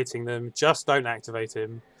bother hitting them. Just don't activate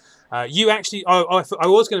him. You actually, I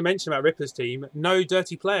was going to mention about Ripper's team. No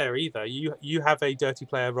dirty player either. You have a dirty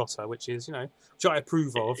player roster, which is which I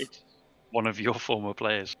approve of. It's one of your former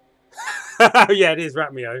players. Yeah, it is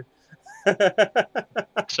Ratmio.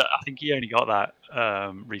 So I think he only got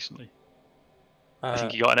that recently. I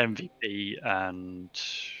think he got an MVP and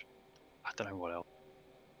I don't know what else.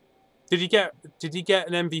 Did he get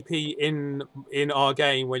an MVP in our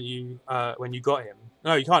game when you got him?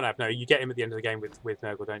 No, you can't have. No, you get him at the end of the game with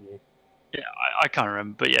Nurgle, don't you? Yeah, I can't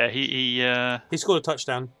remember, but yeah, he scored a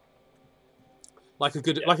touchdown, like a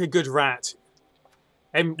good rat.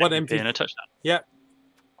 One MVP and a touchdown. Yeah.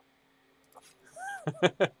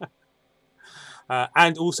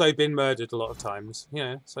 And also been murdered a lot of times.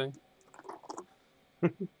 Yeah, so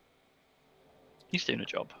he's doing a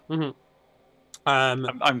job.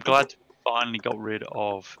 I'm glad to finally got rid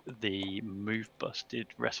of the move busted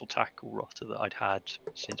wrestle tackle roster that I'd had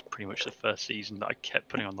since pretty much the first season that I kept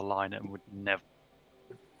putting on the line and would never.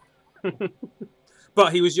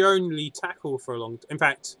 But he was your only tackle for a long time. In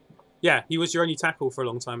fact, yeah, he was your only tackle for a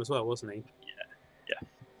long time as well, wasn't he?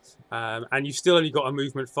 Yeah. And you've still only got a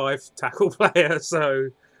movement 5 tackle player, so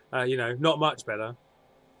not much better.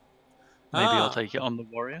 Maybe I'll take it on the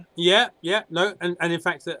warrior. Yeah, no, and in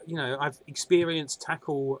fact that I've experienced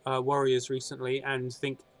tackle warriors recently and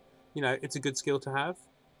think it's a good skill to have.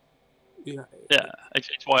 Yeah,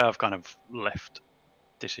 it's why I've kind of left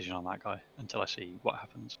decision on that guy until I see what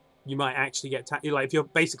happens. You might actually get if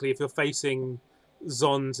you're facing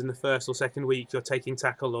Zons in the first or second week, you're taking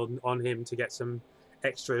tackle on him to get some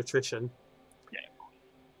extra attrition. Yeah.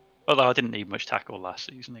 Although I didn't need much tackle last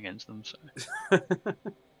season against them, so.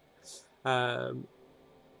 And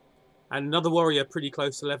another warrior pretty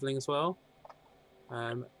close to leveling as well.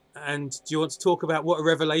 And do you want to talk about what a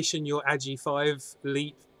revelation your Agi 5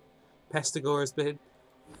 leap Pestigor has been?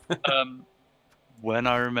 When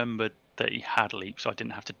I remembered that he had leap, so I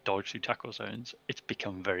didn't have to dodge through tackle zones, it's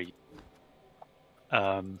become very.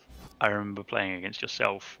 I remember playing against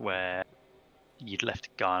yourself where you'd left a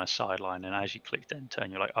guy on a sideline, and as you clicked enter,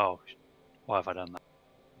 and you're like, "Oh, why have I done that?"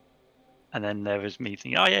 And then there was me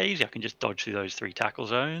thinking, "Oh yeah, easy. I can just dodge through those 3 tackle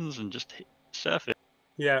zones and just surf it."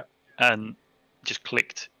 Yeah. And just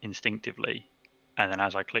clicked instinctively, and then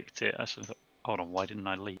as I clicked it, I sort of thought, "Hold on, why didn't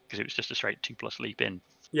I leap?" Because it was just a straight 2+ leap in.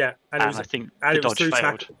 Yeah, and I think the dodge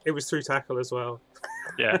failed. It was through tackle as well.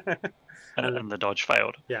 Yeah, and the dodge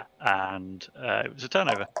failed. Yeah, and it was a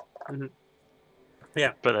turnover. Mm-hmm.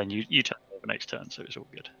 Yeah, but then you turn over next turn, so it was all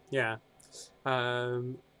good. Yeah,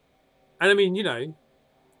 and I mean,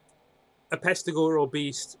 a Pestigor or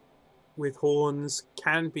beast with horns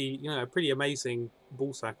can be, a pretty amazing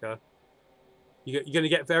ball sacker. You're going to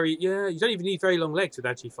get you don't even need very long legs with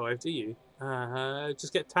Agi 5, do you?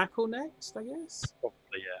 Just get tackle next, I guess.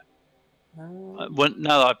 Probably, yeah.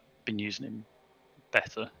 Now that I've been using him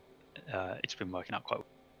better, it's been working out quite well.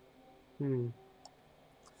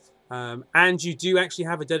 And you do actually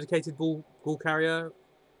have a dedicated ball carrier,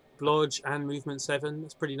 blodge and movement 7.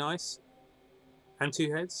 That's pretty nice. And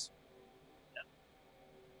 2 heads.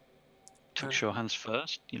 Took sure hands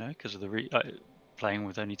first, you know, because of the playing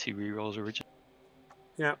with only 2 rerolls originally.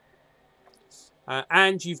 Yeah.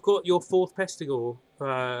 And you've got your 4th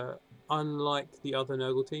Pestigor, unlike the other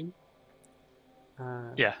Nurgle team.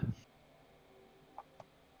 Yeah.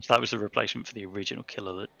 So that was the replacement for the original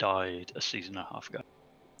killer that died a season and a half ago.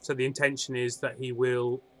 So the intention is that he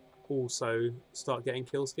will also start getting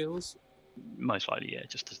kill skills? Most likely, yeah,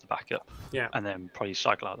 just as the backup. Yeah. And then probably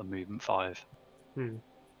cycle out the movement 5.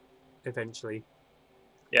 Eventually.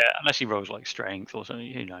 Yeah, unless he rolls like strength or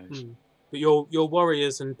something, who knows. But your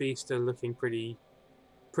warriors and beast are looking pretty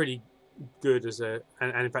good as a,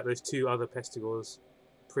 and in fact those 2 other Pestigors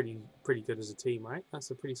pretty good as a team, right? That's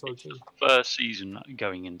a pretty solid team. The first season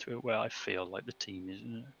going into it where I feel like the team is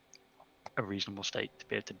in a reasonable state to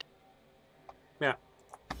be able to do. Yeah.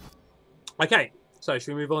 Okay, so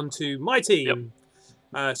should we move on to my team?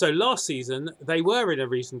 Yep. So last season they were in a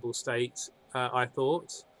reasonable state, I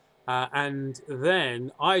thought. And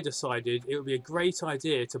then I decided it would be a great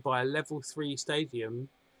idea to buy a level 3 stadium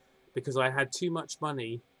because I had too much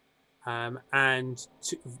money and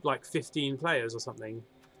like 15 players or something.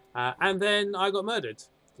 And then I got murdered.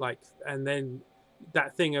 And then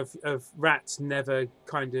that thing of rats never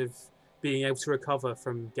kind of being able to recover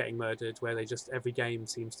from getting murdered, where they just every game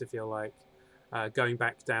seems to feel like going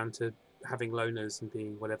back down to having loners and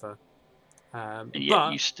being whatever. And yet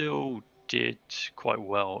but you still did quite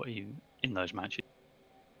well in those matches.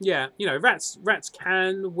 Yeah, you know, rats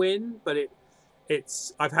can win, but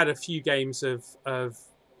it's I've had a few games of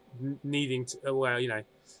needing to, well, you know,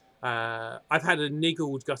 I've had a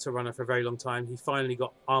niggled gutter runner for a very long time. He finally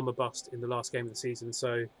got armor bust in the last game of the season,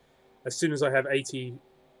 so as soon as I have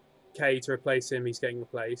 80k to replace him, he's getting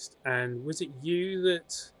replaced. And was it you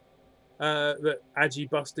that that Agi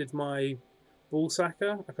busted my ball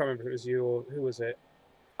sacker? I can't remember if it was you or who was it.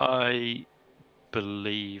 I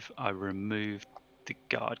believe I removed the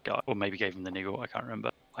guard guy, or maybe gave him the niggle. I can't remember.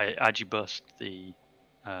 I Agi bust the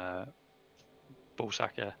ball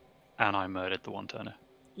sacker, and I murdered the 1-turner.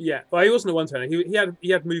 Yeah, well, he wasn't a 1-turner.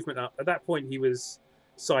 He had movement up. At that point, he was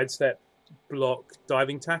sidestep, block,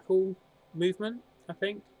 diving tackle movement, I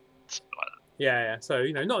think. Yeah. So,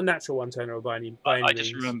 you know, not a natural 1-turner by any I means.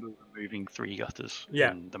 just remember removing 3 gutters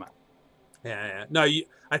in the match. Yeah. No,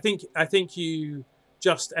 I think you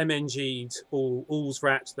just MNG'd all's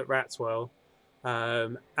rats that rats well,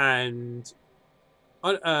 and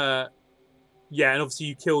obviously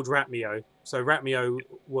you killed Ratmio. So Ratmio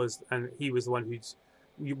he was the one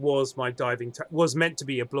was my was meant to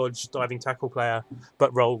be a blodge diving tackle player,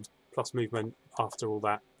 but rolled plus movement after all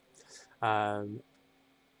that. And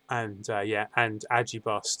Agi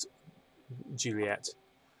bust Juliet,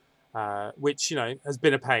 which, you know, has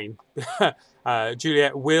been a pain.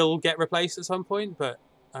 Juliet will get replaced at some point, but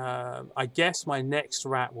I guess my next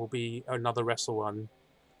rat will be another wrestle one.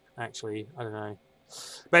 Actually, I don't know.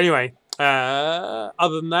 But anyway,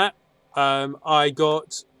 other than that, I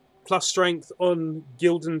got plus strength on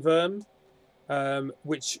Gildan Verm,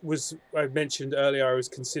 which was, I mentioned earlier, I was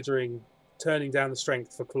considering turning down the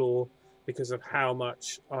strength for Claw because of how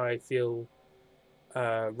much I feel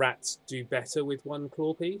rats do better with 1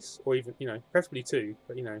 claw piece, or even, you know, preferably 2.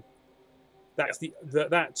 But, you know, that's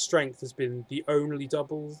that strength has been the only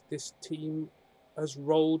double this team has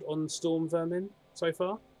rolled on Storm Vermin so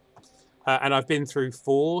far, and I've been through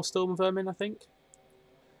 4 Storm Vermin, I think.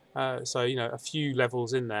 So, you know, a few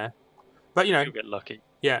levels in there, but, you know, you'll get lucky.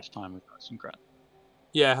 Yeah, this time we've got some crap.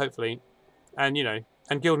 Yeah, hopefully, and, you know,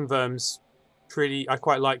 and Gildan Verm's pretty. I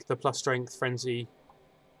quite like the plus strength frenzy,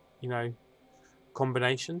 you know,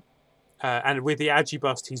 combination, and with the Agi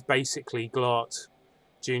bust, he's basically Glart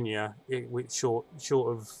Junior with short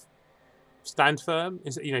of stand firm.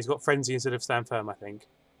 You know, he's got frenzy instead of stand firm, I think,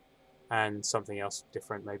 and something else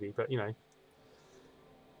different maybe, but, you know,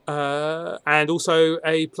 and also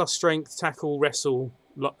a plus strength tackle wrestle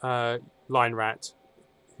line rat,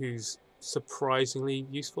 who's surprisingly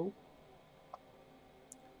useful.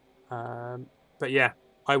 But yeah,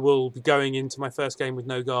 I will be going into my first game with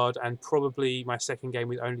no guard, and probably my second game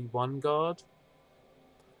with only 1 guard,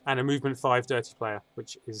 and a movement 5 dirty player,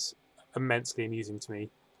 which is immensely amusing to me.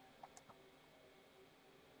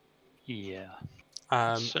 Yeah,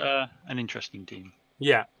 it's an interesting team.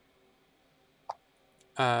 Yeah,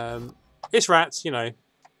 it's rats, you know.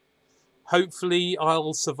 Hopefully,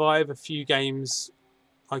 I'll survive a few games.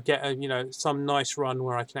 I get some nice run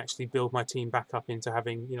where I can actually build my team back up into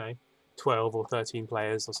having 12 or 13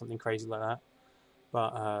 players or something crazy like that.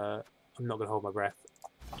 But I'm not going to hold my breath.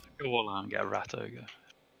 Go all out and get a rat ogre.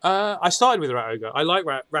 I started with a rat ogre. I like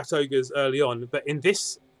rat ogres early on, but in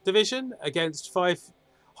this division against 5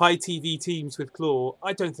 high TV teams with claw,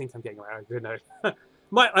 I don't think I'm getting a rat ogre. No,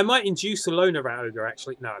 I might induce a loner rat ogre.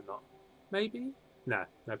 Actually, no, I'm not. Maybe. No,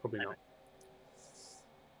 probably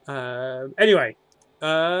not. Anyway,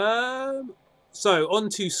 so on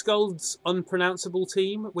to Skuld's unpronounceable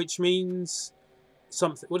team, which means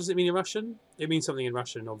something. What does it mean in Russian? It means something in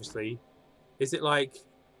Russian, obviously. Is it like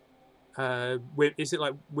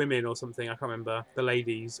women or something? I can't remember. The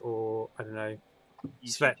ladies, or I don't know.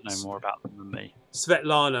 You seem to know more about them than me.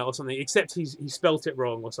 Svetlana or something. Except he spelt it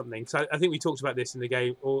wrong or something. So I think we talked about this in the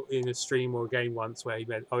game or in a stream or a game once where he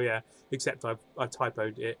went, "Oh yeah," except I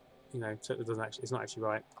typoed it. So it doesn't actually. It's not actually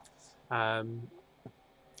right.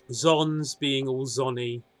 Zons being all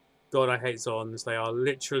Zonny. God, I hate Zons. They are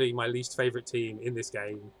literally my least favourite team in this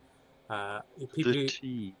game. The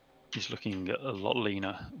team is looking a lot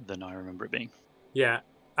leaner than I remember it being. Yeah,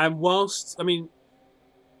 and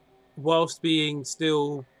whilst being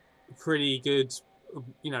still pretty good,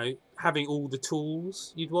 having all the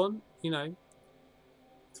tools you'd want, 3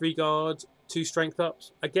 guard, 2 strength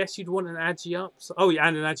ups. I guess you'd want an agi up. Oh yeah,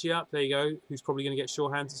 and an agi up. There you go. Who's probably going to get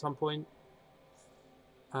sure hands at some point.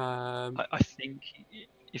 I think,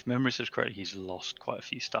 if memory serves correctly, he's lost quite a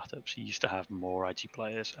few stat ups. He used to have more agi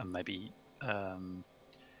players and maybe an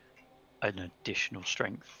additional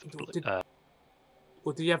strength.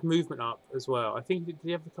 Or did he have movement up as well? I think did he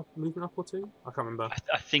have a couple movement up or 2? I can't remember.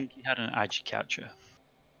 I think he had an agi catcher.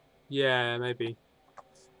 Yeah, maybe.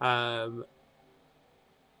 But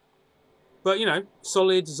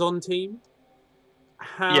solid Zon team.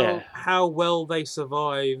 How well they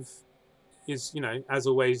survive is, as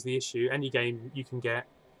always, the issue. Any game you can get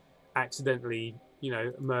accidentally,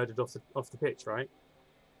 murdered off the pitch, right?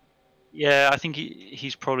 Yeah, I think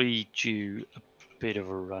he's probably due a bit of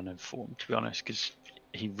a run of form, to be honest, because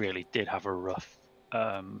he really did have a rough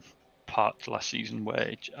part last season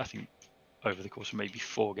where I think over the course of maybe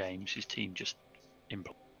 4 games, his team just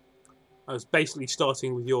imploded. I was basically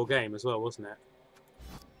starting with your game as well, wasn't it?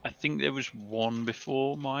 I think there was one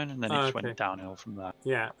before mine, and then it just went downhill from there.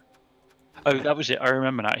 Yeah. Oh, that was it. I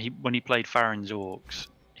remember now. When he played Farron's Orcs,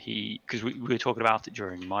 because we were talking about it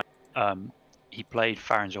during my, he played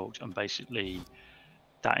Farron's Orcs, and basically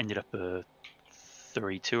that ended up a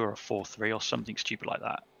 3-2 or a 4-3 or something stupid like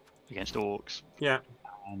that against Orcs. Yeah.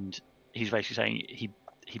 And he's basically saying he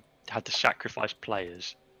had to sacrifice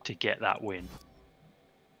players to get that win.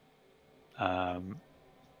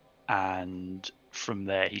 And from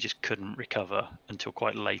there, he just couldn't recover until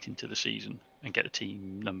quite late into the season and get the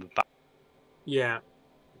team number back. Yeah.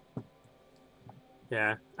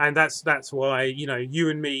 Yeah, and that's why you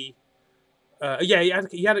and me.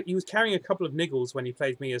 He was carrying a couple of niggles when he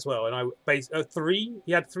played me as well, and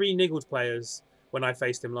He had 3 niggled players when I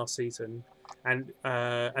faced him last season, and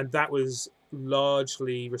that was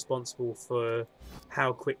largely responsible for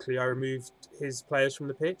how quickly I removed his players from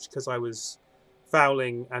the pitch, because I was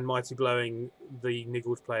fouling and mighty blowing the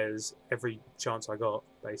niggled players every chance I got,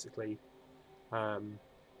 basically. But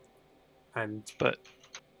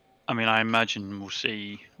I mean, I imagine we'll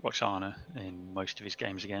see Roxana in most of his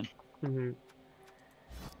games again. Mm-hmm.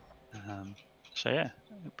 So yeah,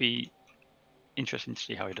 it'll be interesting to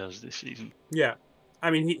see how he does this season. Yeah,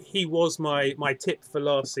 I mean, he was my tip for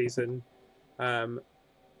last season.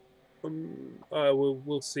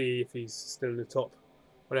 We'll see if he's still in the top,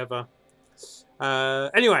 whatever.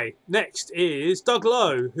 Anyway, next is Doug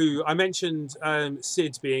Lowe, who I mentioned.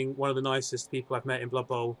 Sid being one of the nicest people I've met in Blood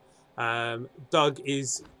Bowl. Doug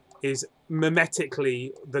is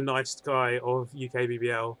mimetically the nice guy of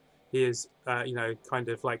UKBBL. He is, kind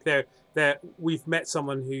of like we've met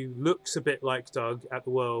someone who looks a bit like Doug at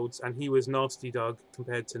the Worlds, and he was nasty Doug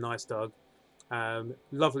compared to nice Doug.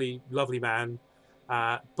 Lovely man.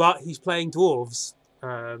 But he's playing dwarves,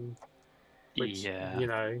 which,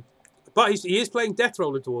 but he is playing Death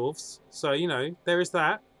Roller dwarves, so there is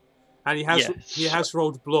that, and he has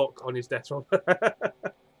rolled block on his Death Roller.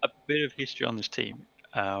 A bit of history on this team.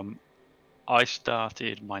 I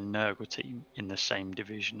started my Nurgle team in the same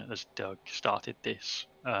division as Doug started this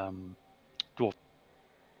dwarf,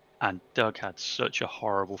 and Doug had such a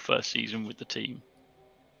horrible first season with the team.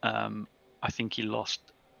 I think he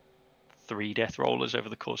lost 3 Death Rollers over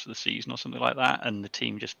the course of the season or something like that, and the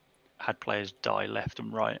team just had players die left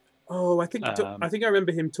and right. Oh, I think I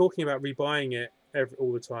remember him talking about rebuying it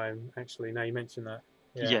all the time. Actually, now you mention that.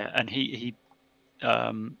 Yeah, and he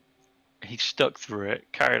stuck through it,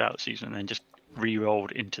 carried out the season, and then just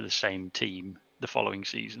re-rolled into the same team the following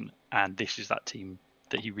season. And this is that team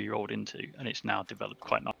that he re-rolled into, and it's now developed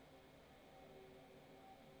quite nicely.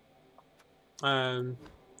 I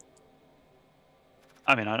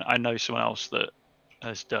mean, I know someone else that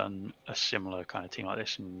has done a similar kind of team like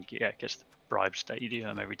this, and gets the bribe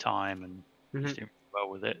stadium every time, and he's doing well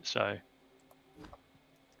with it. So,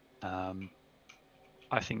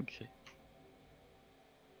 I think,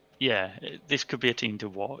 yeah, this could be a team to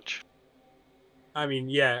watch. I mean,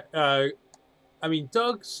 yeah. I mean,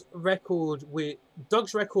 Doug's record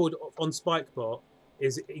on Spikebot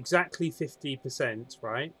is exactly 50%,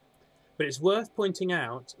 right? But it's worth pointing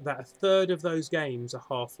out that a third of those games are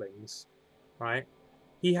halflings, right?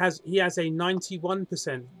 He has a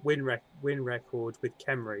 91% win record with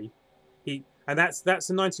Khemri. And that's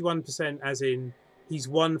a 91% as in he's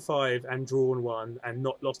won 5 and drawn 1 and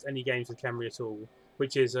not lost any games with Khemri at all,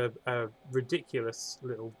 which is a ridiculous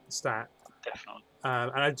little stat. Definitely.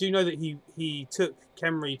 And I do know that he took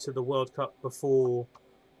Khemri to the World Cup before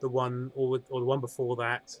the one or the one before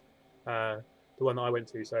that, the one that I went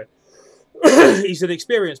to. So he's an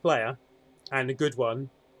experienced player and a good one.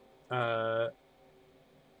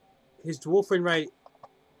 His dwarf win rate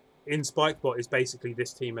in Spikebot is basically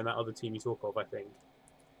this team and that other team you talk of, I think.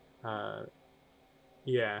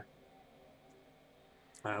 Yeah.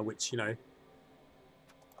 Which, you know.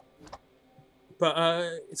 But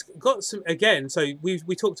it's got some, again, so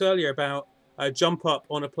we talked earlier about jump up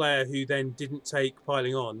on a player who then didn't take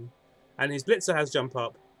piling on. And his blitzer has jump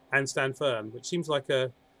up and stand firm, which seems like I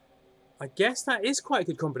guess that is quite a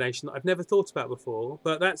good combination that I've never thought about before.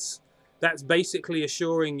 But that's basically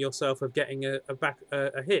assuring yourself of getting a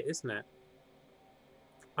hit, isn't it?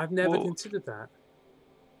 I've never considered that.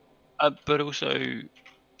 But also,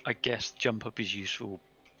 I guess jump up is useful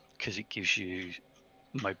because it gives you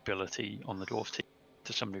mobility on the dwarf team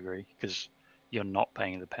to some degree, because you're not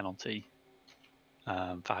paying the penalty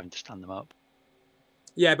for having to stand them up.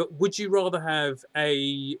 Yeah, but would you rather have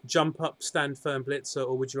a jump up stand firm blitzer,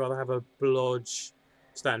 or would you rather have a blodge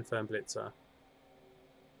stand firm blitzer?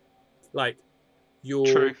 Like,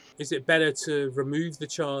 True. Is it better to remove the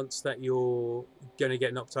chance that you're going to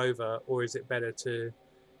get knocked over, or is it better to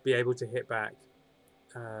be able to hit back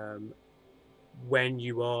when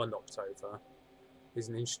you are knocked over? Is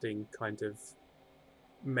an interesting kind of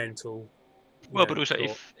mental. Well, but also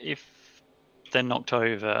if they're knocked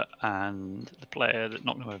over and the player that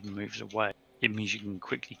knocked them over moves away, it means you can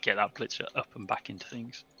quickly get that blitzer up and back into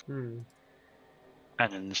things. And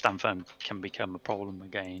then the stand firm can become a problem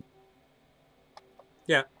again.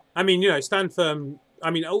 Yeah, I mean, you know, stand firm. I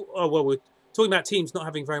mean, well, we're talking about teams not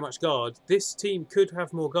having very much guard. This team could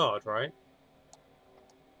have more guard, right?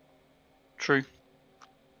 True.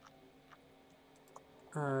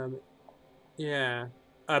 Yeah,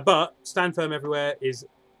 but stand firm everywhere is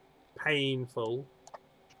painful.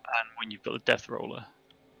 And when you've got the death roller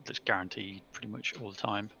that's guaranteed pretty much all the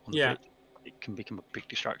time on the pitch, it can become a big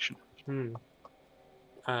distraction.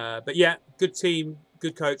 But yeah, good team,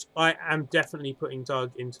 good coach. I am definitely putting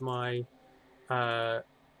Doug into my,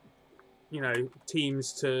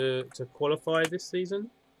 teams to qualify this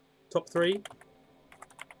season, top 3.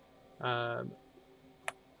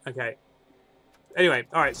 Okay. Anyway,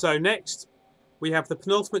 all right. So next, we have the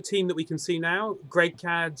penultimate team that we can see now: Greg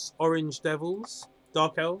Cad's Orange Devils,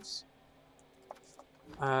 Dark Elves.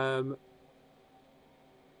 Now,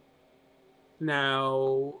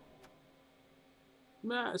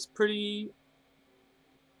 that's pretty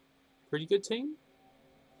good team.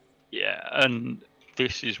 Yeah, and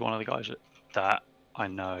this is one of the guys that I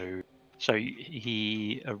know. So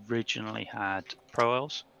he originally had Pro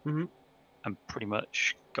Elves, and pretty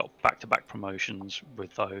much got back-to-back promotions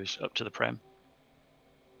with those up to the Prem.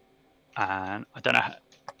 And I don't know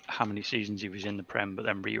how many seasons he was in the Prem, but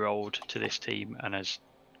then re-rolled to this team and has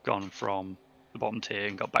gone from the bottom tier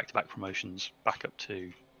and got back-to-back promotions back up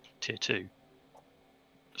to tier 2.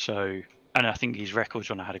 So, and I think his records,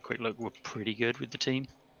 when I had a quick look, were pretty good with the team.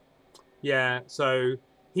 Yeah, so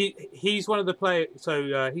he's one of the players.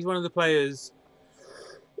 So he's one of the players.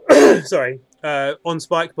 Sorry, on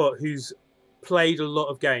Spikebot, who's played a lot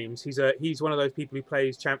of games. He's one of those people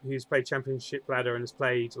who's played Championship Ladder and has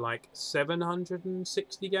played like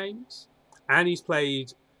 760 games, and he's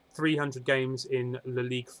played 300 games in La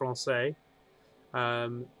Ligue Française,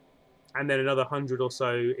 and then another 100 or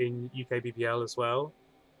so in UKBBL as well.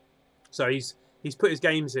 So he's put his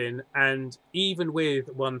games in, and even with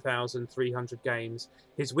 1,300 games,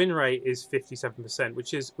 his win rate is 57%,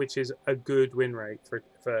 which is a good win rate for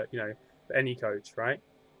any coach, right?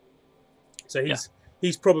 So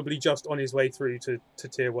he's probably just on his way through to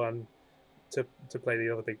tier 1 to play the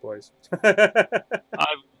other big boys.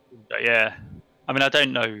 Yeah, I mean, I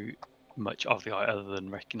don't know much of the guy other than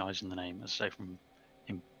recognising the name, as I say, from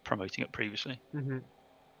him promoting it previously.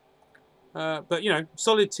 But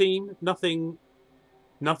solid team. Nothing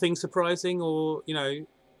surprising, or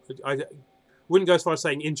I wouldn't go as far as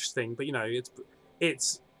saying interesting. But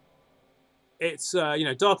it's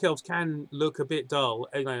Dark Elves can look a bit dull.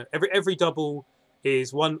 Every double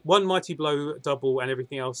is one mighty blow double, and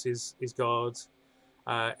everything else is guard.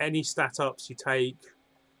 Any stat ups you take,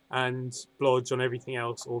 and blodge on everything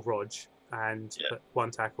else, or rodge, and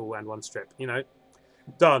one tackle and one strip.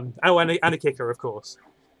 Done. Oh, and a kicker, of course.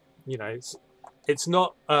 It's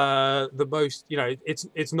not the most.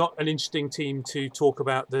 It's not an interesting team to talk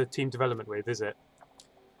about the team development with, is it?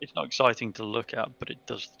 It's not exciting to look at, but it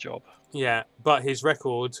does the job. Yeah, but his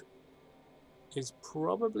record is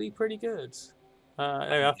probably pretty good.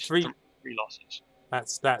 Three losses.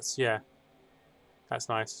 That's That's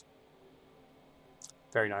nice.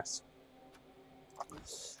 Very nice.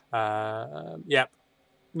 Yeah,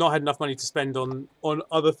 not had enough money to spend on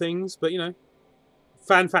other things, but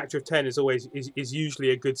fan factor of 10 is always is usually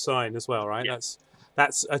a good sign as well, right? Yeah.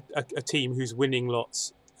 That's a team who's winning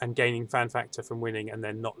lots and gaining fan factor from winning, and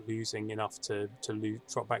then not losing enough to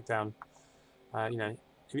drop back down.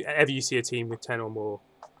 If ever you see a team with 10 or more,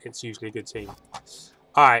 it's usually a good team.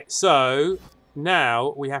 All right, so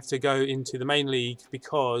now we have to go into the main league,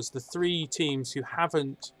 because the 3 teams who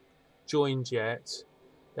haven't joined yet,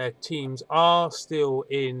 their teams are still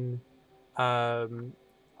in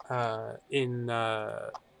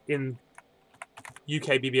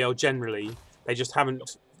UKBBL generally. They just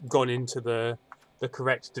haven't gone into the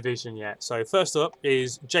correct division yet. So first up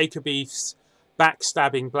is UKBBL's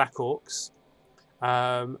Backstabbing Blackhawks.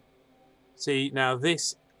 See, now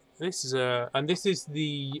this is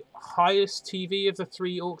the highest TV of the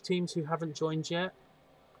 3 Orc teams who haven't joined yet.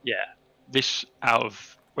 Yeah,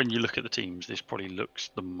 when you look at the teams, this probably looks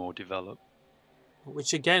the more developed.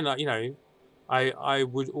 Which again, I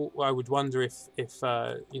would wonder if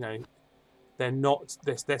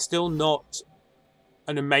they're still not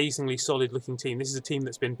an amazingly solid looking team. This is a team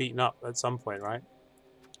that's been beaten up at some point, right?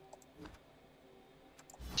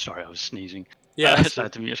 Sorry, I was sneezing. Yeah, so I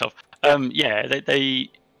had to mute yourself. Yeah, they've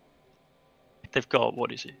got,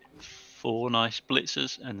 what is it, 4 nice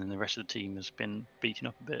blitzers, and then the rest of the team has been beaten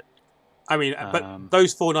up a bit. I mean, but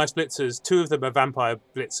those 4 nice blitzers, 2 of them are vampire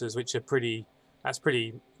blitzers, which are pretty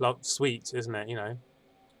sweet, isn't it?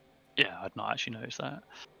 Yeah, I'd not actually noticed that.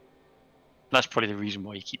 That's probably the reason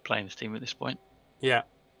why you keep playing this team at this point. Yeah.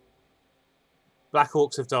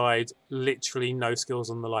 Blackhawks have died. Literally no skills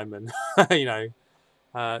on the lineman.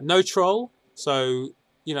 No troll. So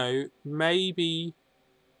maybe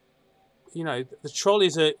the troll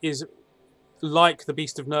is like the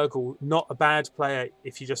Beast of Nurgle, not a bad player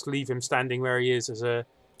if you just leave him standing where he is as a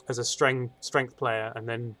strength player, and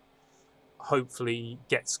then hopefully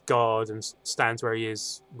gets guard and stands where he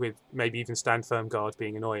is, with maybe even stand firm guard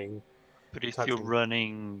being annoying. But if you're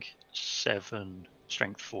running 7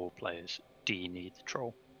 strength 4 players, do you need the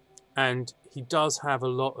troll? And he does have a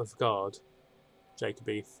lot of guard,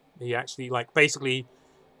 UKBBL. He actually, basically,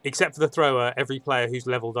 except for the thrower, every player who's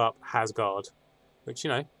leveled up has guard, which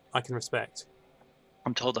I can respect.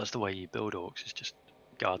 I'm told that's the way you build orcs, is just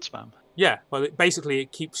guard spam. Yeah, well,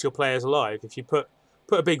 it keeps your players alive. If you put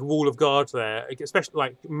a big wall of guard there,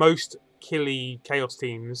 especially most killy chaos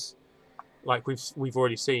teams, like we've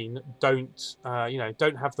already seen, don't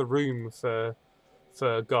have the room for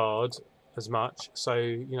guard as much. So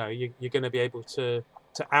you're going to be able to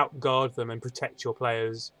outguard them and protect your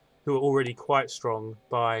players who are already quite strong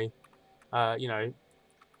by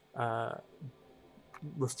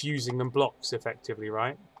refusing them blocks effectively,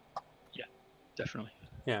 right? Yeah, definitely.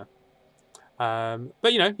 Yeah.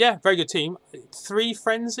 But yeah, very good team. 3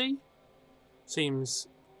 Frenzy seems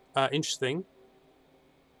interesting.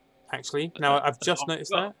 Actually, now I've just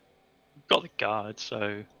noticed that. Got the guard,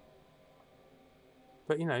 so.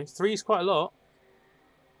 But 3 is quite a lot.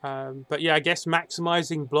 But yeah, I guess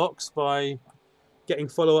maximizing blocks by getting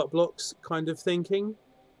follow-up blocks, kind of thinking.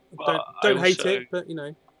 Don't hate it, but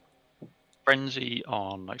Frenzy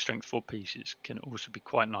on strength 4 pieces can also be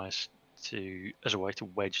quite nice as a way to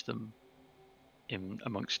wedge them in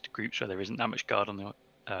amongst groups where there isn't that much guard on the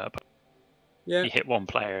yeah. You hit one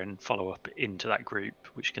player and follow up into that group,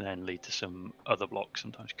 which can then lead to some other blocks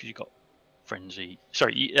sometimes, because you've got Frenzy.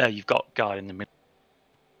 Sorry, you've got guard in the middle.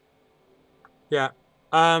 Yeah.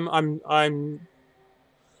 I'm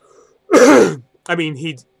I mean,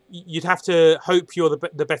 you'd have to hope you're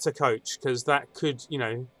the better coach, because that could,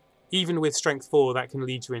 even with strength 4, that can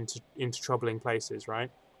lead you into troubling places,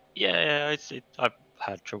 right? Yeah, I've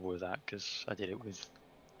had trouble with that, because I did it with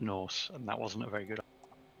Norse, and that wasn't a very good.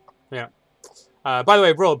 Yeah. By the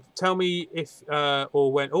way, Rob, tell me if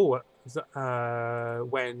or when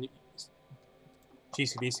when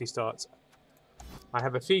GCBC starts. I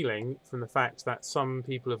have a feeling from the fact that some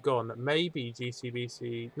people have gone that maybe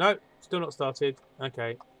GCBC... No, still not started.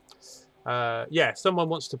 Okay. Yeah, someone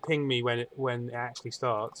wants to ping me when it actually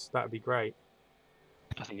starts. That would be great.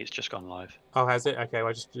 I think it's just gone live. Oh, has it? Okay, well,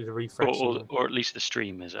 I just did a refresh. Or at least the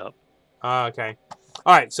stream is up. Ah, okay.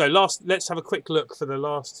 All right, so let's have a quick look for the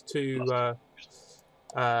last two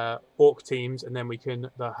Orc teams, and then we can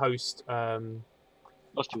host...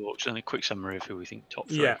 Last two Orcs, and a quick summary of who we think top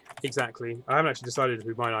 3. Yeah, exactly. I haven't actually decided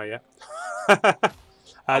who mine are yet.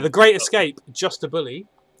 The Great Escape, Just a Bully.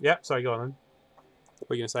 Yeah, sorry, go on then.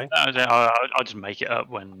 What are you going to say? I'll just make it up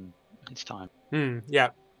when it's time. Yeah.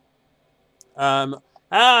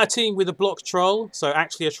 A team with a block troll, so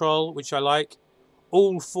actually a troll, which I like.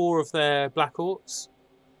 All 4 of their Black Orcs.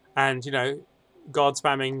 And, you know, guard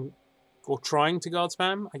spamming, or trying to guard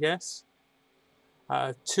spam, I guess.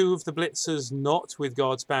 2 of the Blitzers not with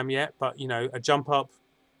guard spam yet, but, you know, a jump up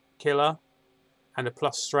killer and a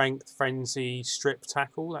plus strength, frenzy, strip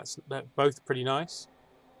tackle. They're both pretty nice.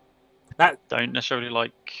 Don't necessarily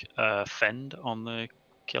like fend on the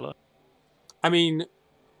killer. I mean,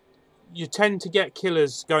 you tend to get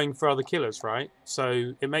killers going for other killers, right?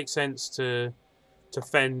 So it makes sense to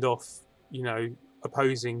fend off, you know,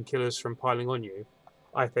 opposing killers from piling on you,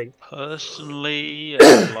 I think. Personally,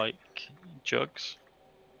 I like Jugs.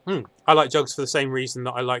 I like Jugs for the same reason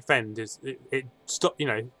that I like Fend. Is it stop? You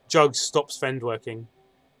know, Jugs stops Fend working.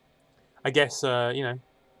 I guess you know.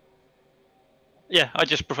 Yeah, I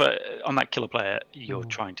just prefer on that killer player. You're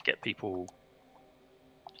trying to get people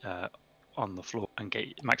on the floor and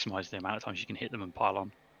maximize the amount of times you can hit them and pile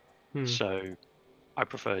on. So I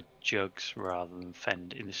prefer Jugs rather than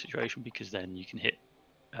Fend in this situation, because then you can hit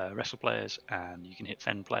wrestle players and you can hit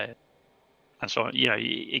Fend players, and so you know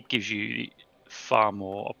it gives you far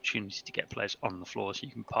more opportunity to get players on the floor so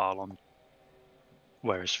you can pile on.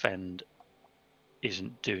 Whereas Fend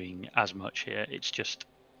isn't doing as much here; it's just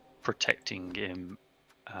protecting him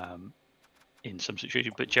in some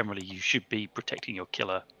situations. But generally, you should be protecting your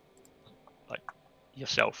killer, like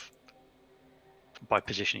yourself, by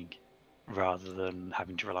positioning, rather than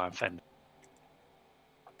having to rely on Fend.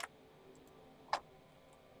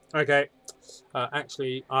 Okay,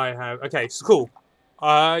 actually, I have. Okay, so cool.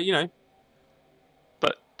 You know,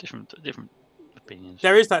 but different opinions.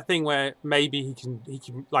 There is that thing where maybe he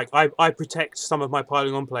can like I protect some of my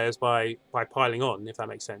piling on players by piling on, if that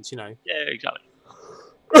makes sense. You know. Yeah, exactly.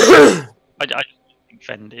 I don't think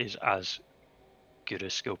Fend is as good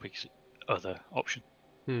as skill pick's other option.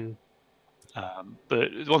 But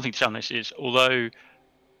the one thing to say on this is, although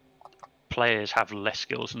players have less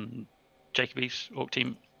skills than Jacoby's Orc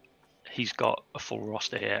team, he's got a full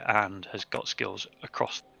roster here and has got skills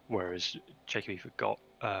across, whereas Jacoby got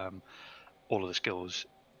all of the skills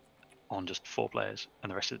on just 4 players,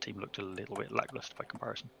 and the rest of the team looked a little bit lackluster by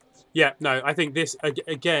comparison. Yeah, no, I think this,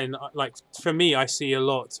 again, like, for me, I see a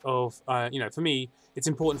lot of, you know, for me, it's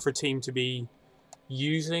important for a team to be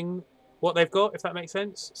using what they've got, if that makes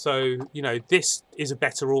sense. So, you know, this is a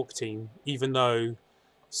better Orc team, even though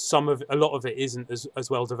a lot of it isn't as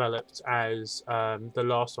well developed as the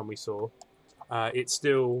last one we saw. It's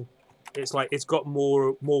still, it's like it's got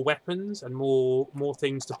more weapons and more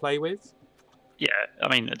things to play with. Yeah, I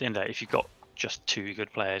mean, at the end of the day, if you've got just 2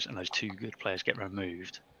 good players and those 2 good players get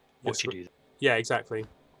removed, what do you do? Yeah, exactly.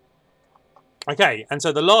 Okay, and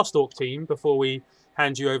so the last Orc team before we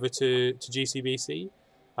hand you over to GCBC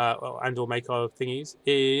and or make our thingies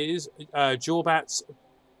is Jorbat's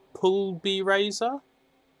Pulby Razor.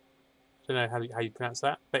 I don't know how you pronounce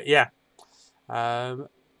that, but yeah.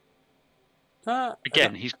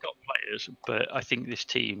 Again, he's got players, but I think this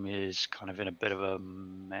team is kind of in a bit of a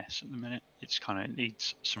mess at the minute. It's kind of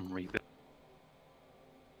needs some rebuild.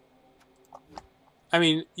 I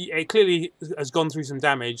mean, it clearly has gone through some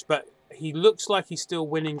damage, but he looks like he's still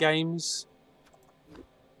winning games.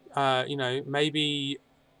 You know, maybe...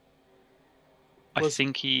 I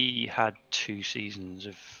think he had 2 seasons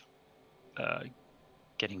of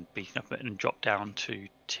getting beaten up and dropped down to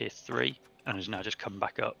tier 3, and has now just come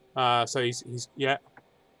back up. So he's yeah.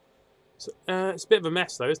 So, it's a bit of a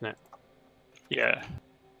mess, though, isn't it? Yeah.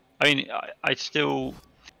 I mean, I still...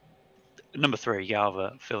 Number 3,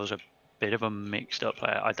 Galva, feels a bit of a mixed up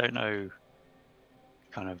player. I don't know,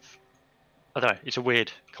 I don't know, it's a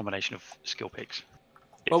weird combination of skill picks.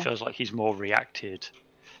 It feels like he's more reacted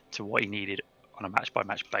to what he needed on a match by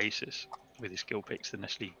match basis with his skill picks than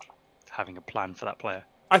necessarily having a plan for that player.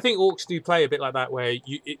 I think Orcs do play a bit like that, where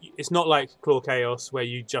it's not like Claw Chaos where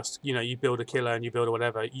you just, you know, you build a killer and you build a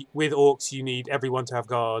whatever. With Orcs, you need everyone to have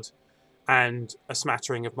guard and a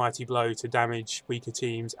smattering of Mighty Blow to damage weaker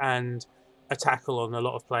teams, and a tackle on a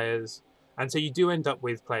lot of players, and so you do end up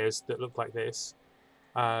with players that look like this.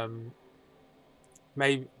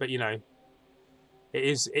 Maybe, but you know,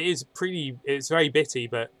 it's very bitty,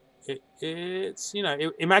 but it's you know,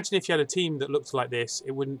 imagine if you had a team that looked like this,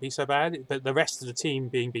 it wouldn't be so bad. But the rest of the team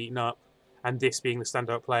being beaten up, and this being the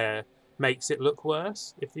standout player, makes it look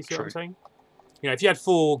worse. If you see what I'm saying, you know, if you had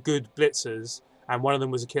 4 good blitzers and one of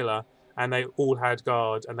them was a killer, and they all had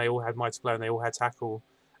guard, and they all had mighty blow, and they all had tackle,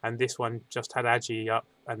 and this one just had agi up,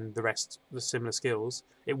 and the rest the similar skills,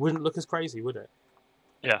 it wouldn't look as crazy, would it?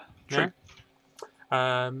 Yeah, true.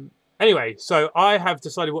 Yeah? Anyway, so I have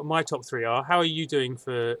decided what my top 3 are. How are you doing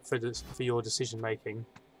for your decision making?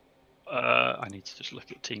 I need to just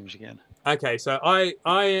look at teams again. Okay, so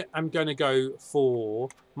I am going to go for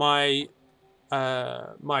my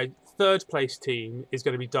my 3rd place team is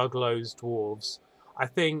going to be Doug Lowe's Dwarves. I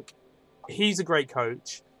think he's a great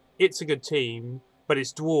coach. It's a good team, but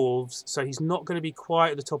it's Dwarves, so he's not going to be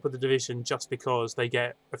quite at the top of the division just because they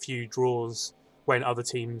get a few draws when other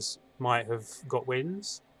teams might have got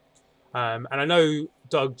wins. And I know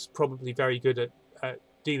Doug's probably very good at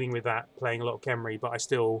dealing with that, playing a lot of Khemri, but I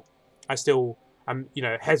still am, you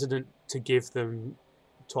know, hesitant to give them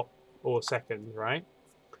top or second, right?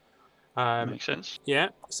 Makes sense. Yeah.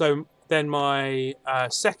 So then my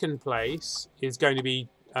 2nd place is going to be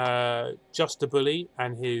Just a Bully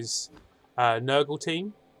and his Nurgle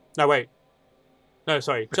team. No, wait. No,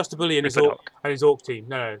 sorry. Just a Bully and his Orc team.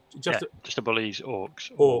 No, Just a Bully's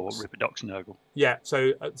Orcs. Or Ripperdocs Nurgle. Yeah.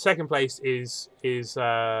 So 2nd place is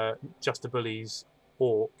Just a Bully's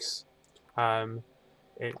Orcs.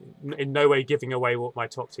 In no way giving away what my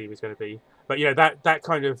top team is going to be. But you know that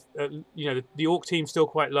kind of you know the Orc team's still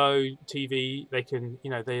quite low TV. They can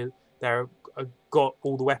you know they're got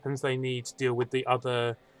all the weapons they need to deal with the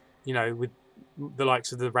other, you know, with the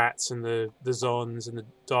likes of the rats and the Zons and the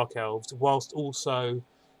Dark Elves, whilst also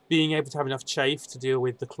being able to have enough chafe to deal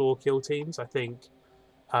with the claw kill teams. I think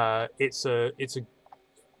it's a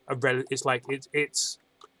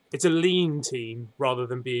lean team rather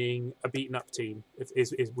than being a beaten up team.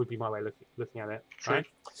 Would be my way of looking at it. True. Right.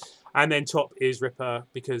 And then top is Ripper,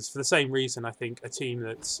 because for the same reason, I think a team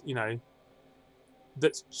that's, you know,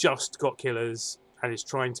 that's just got killers and is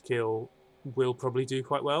trying to kill will probably do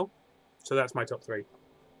quite well. So that's my top 3.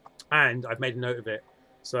 And I've made a note of it.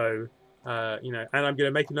 So, you know, and I'm going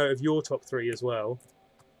to make a note of your top 3 as well.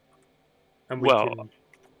 And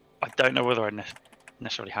I don't know whether I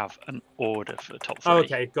necessarily have an order for the top 3. Oh,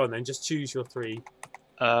 okay, go on then. Just choose your 3.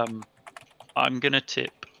 I'm going to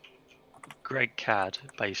tip Greg Cadd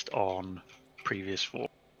based on previous 4.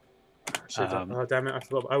 Oh damn it! I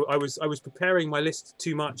forgot. I was preparing my list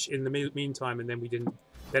too much in the meantime, and then we didn't.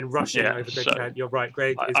 Then rushing over Greg Cadd. You're right.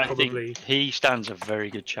 Greg is probably. I think he stands a very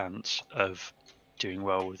good chance of doing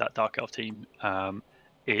well with that Dark Elf team.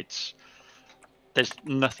 There's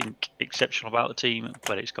nothing exceptional about the team,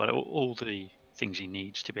 but it's got all the things he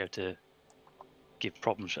needs to be able to give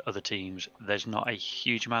problems to other teams. There's not a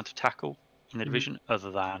huge amount of tackle in the division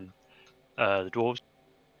other than the Dwarves.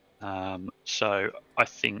 So I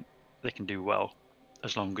think they can do well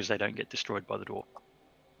as long as they don't get destroyed by the Dwarf.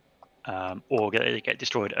 Or they get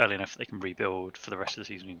destroyed early enough that they can rebuild for the rest of the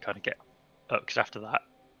season and kind of get up, because after that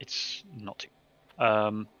it's not too.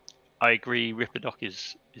 I agree, Ripperdoc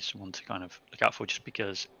is someone to kind of look out for, just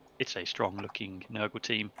because it's a strong looking Nurgle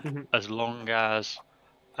team. As long as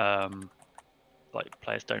like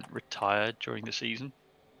players don't retire during the season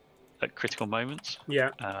at critical moments,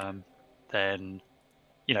 then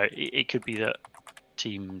you know it could be that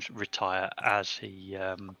teams retire as he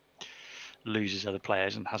loses other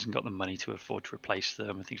players and hasn't got the money to afford to replace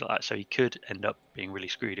them and things like that. So he could end up being really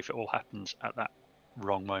screwed if it all happens at that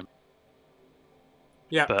wrong moment.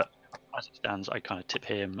 Yeah. But as it stands, I kind of tip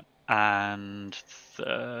him. And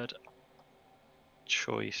 3rd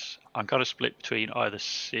choice, I'm kind of split between either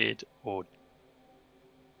Sid or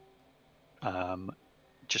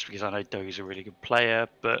just because I know Doug is a really good player,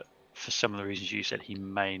 but for some of the reasons you said, he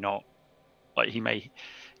may not, like he may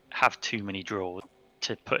have too many draws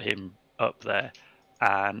to put him up there.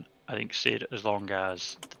 And I think Sid, as long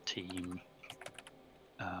as the team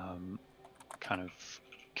kind of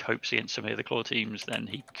copes against some of the other claw teams, then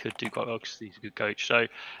he could do quite well because he's a good coach. So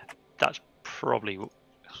that's probably,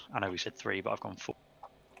 I know we said 3, but I've gone 4.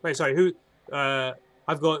 Wait, sorry, who?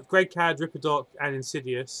 I've got Greg Cadd, Ripperdoc, and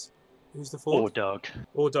Insidious. Who's the 4th? Or Doug.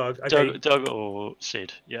 Or Doug. Okay. Doug or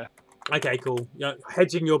Sid, yeah. Okay, cool. Yeah,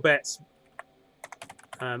 hedging your bets,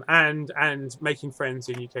 and making friends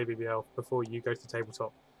in UKBBL before you go to the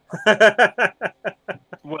tabletop.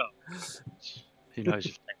 Well, who knows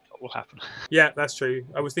if tabletop will happen. Yeah, that's true.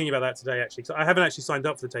 I was thinking about that today actually. So I haven't actually signed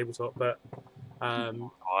up for the tabletop, but and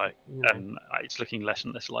it's looking less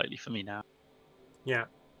and less likely for me now. Yeah.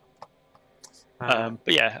 But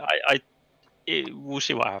yeah, we'll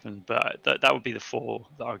see what happens. But that would be the 4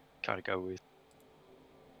 that I would kind of go with.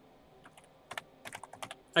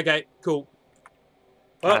 Okay, cool.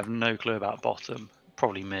 Well, I have no clue about bottom.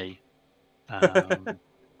 Probably me.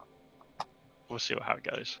 We'll see how it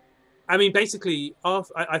goes. I mean, basically,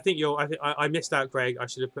 I think I missed out Greg. I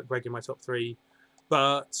should have put Greg in my top 3,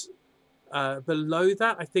 but below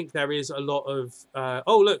that, I think there is a lot of.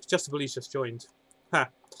 Oh, look, Justabili's just joined.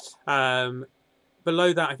 Below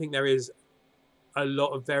that, I think there is a lot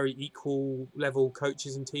of very equal level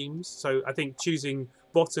coaches and teams. So I think choosing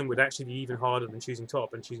bottom would actually be even harder than choosing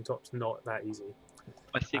top, and choosing top's not that easy.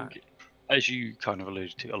 I think, as you kind of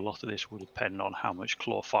alluded to, a lot of this will depend on how much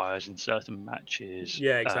claw fires in certain matches.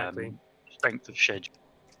 Yeah, exactly. Strength of schedule,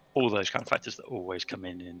 all those kind of factors that always come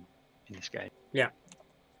in this game. Yeah.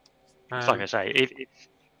 It's like I say, if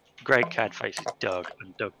Greg Cad faces Doug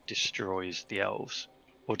and Doug destroys the elves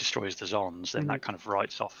or destroys the Zons, then that kind of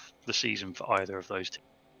writes off the season for either of those two.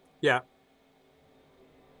 Yeah.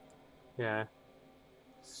 Yeah.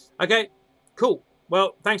 Okay, cool.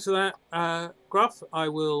 Well, thanks for that, Gruff. I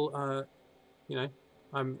will,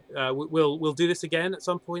 we'll do this again at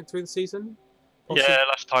some point through the season. Possibly. Yeah,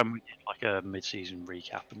 last time we did like a mid-season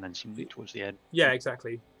recap and then something towards the end. Yeah,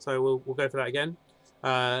 exactly. So we'll go for that again.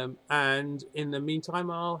 And in the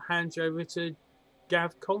meantime, I'll hand you over to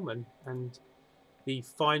Gav Coleman and the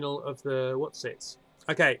final of the What's-Its.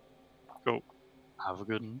 Okay. Cool. Have a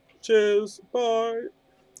good one. Cheers. Bye.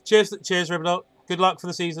 Cheers, Ribadot. Good luck for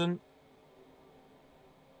the season.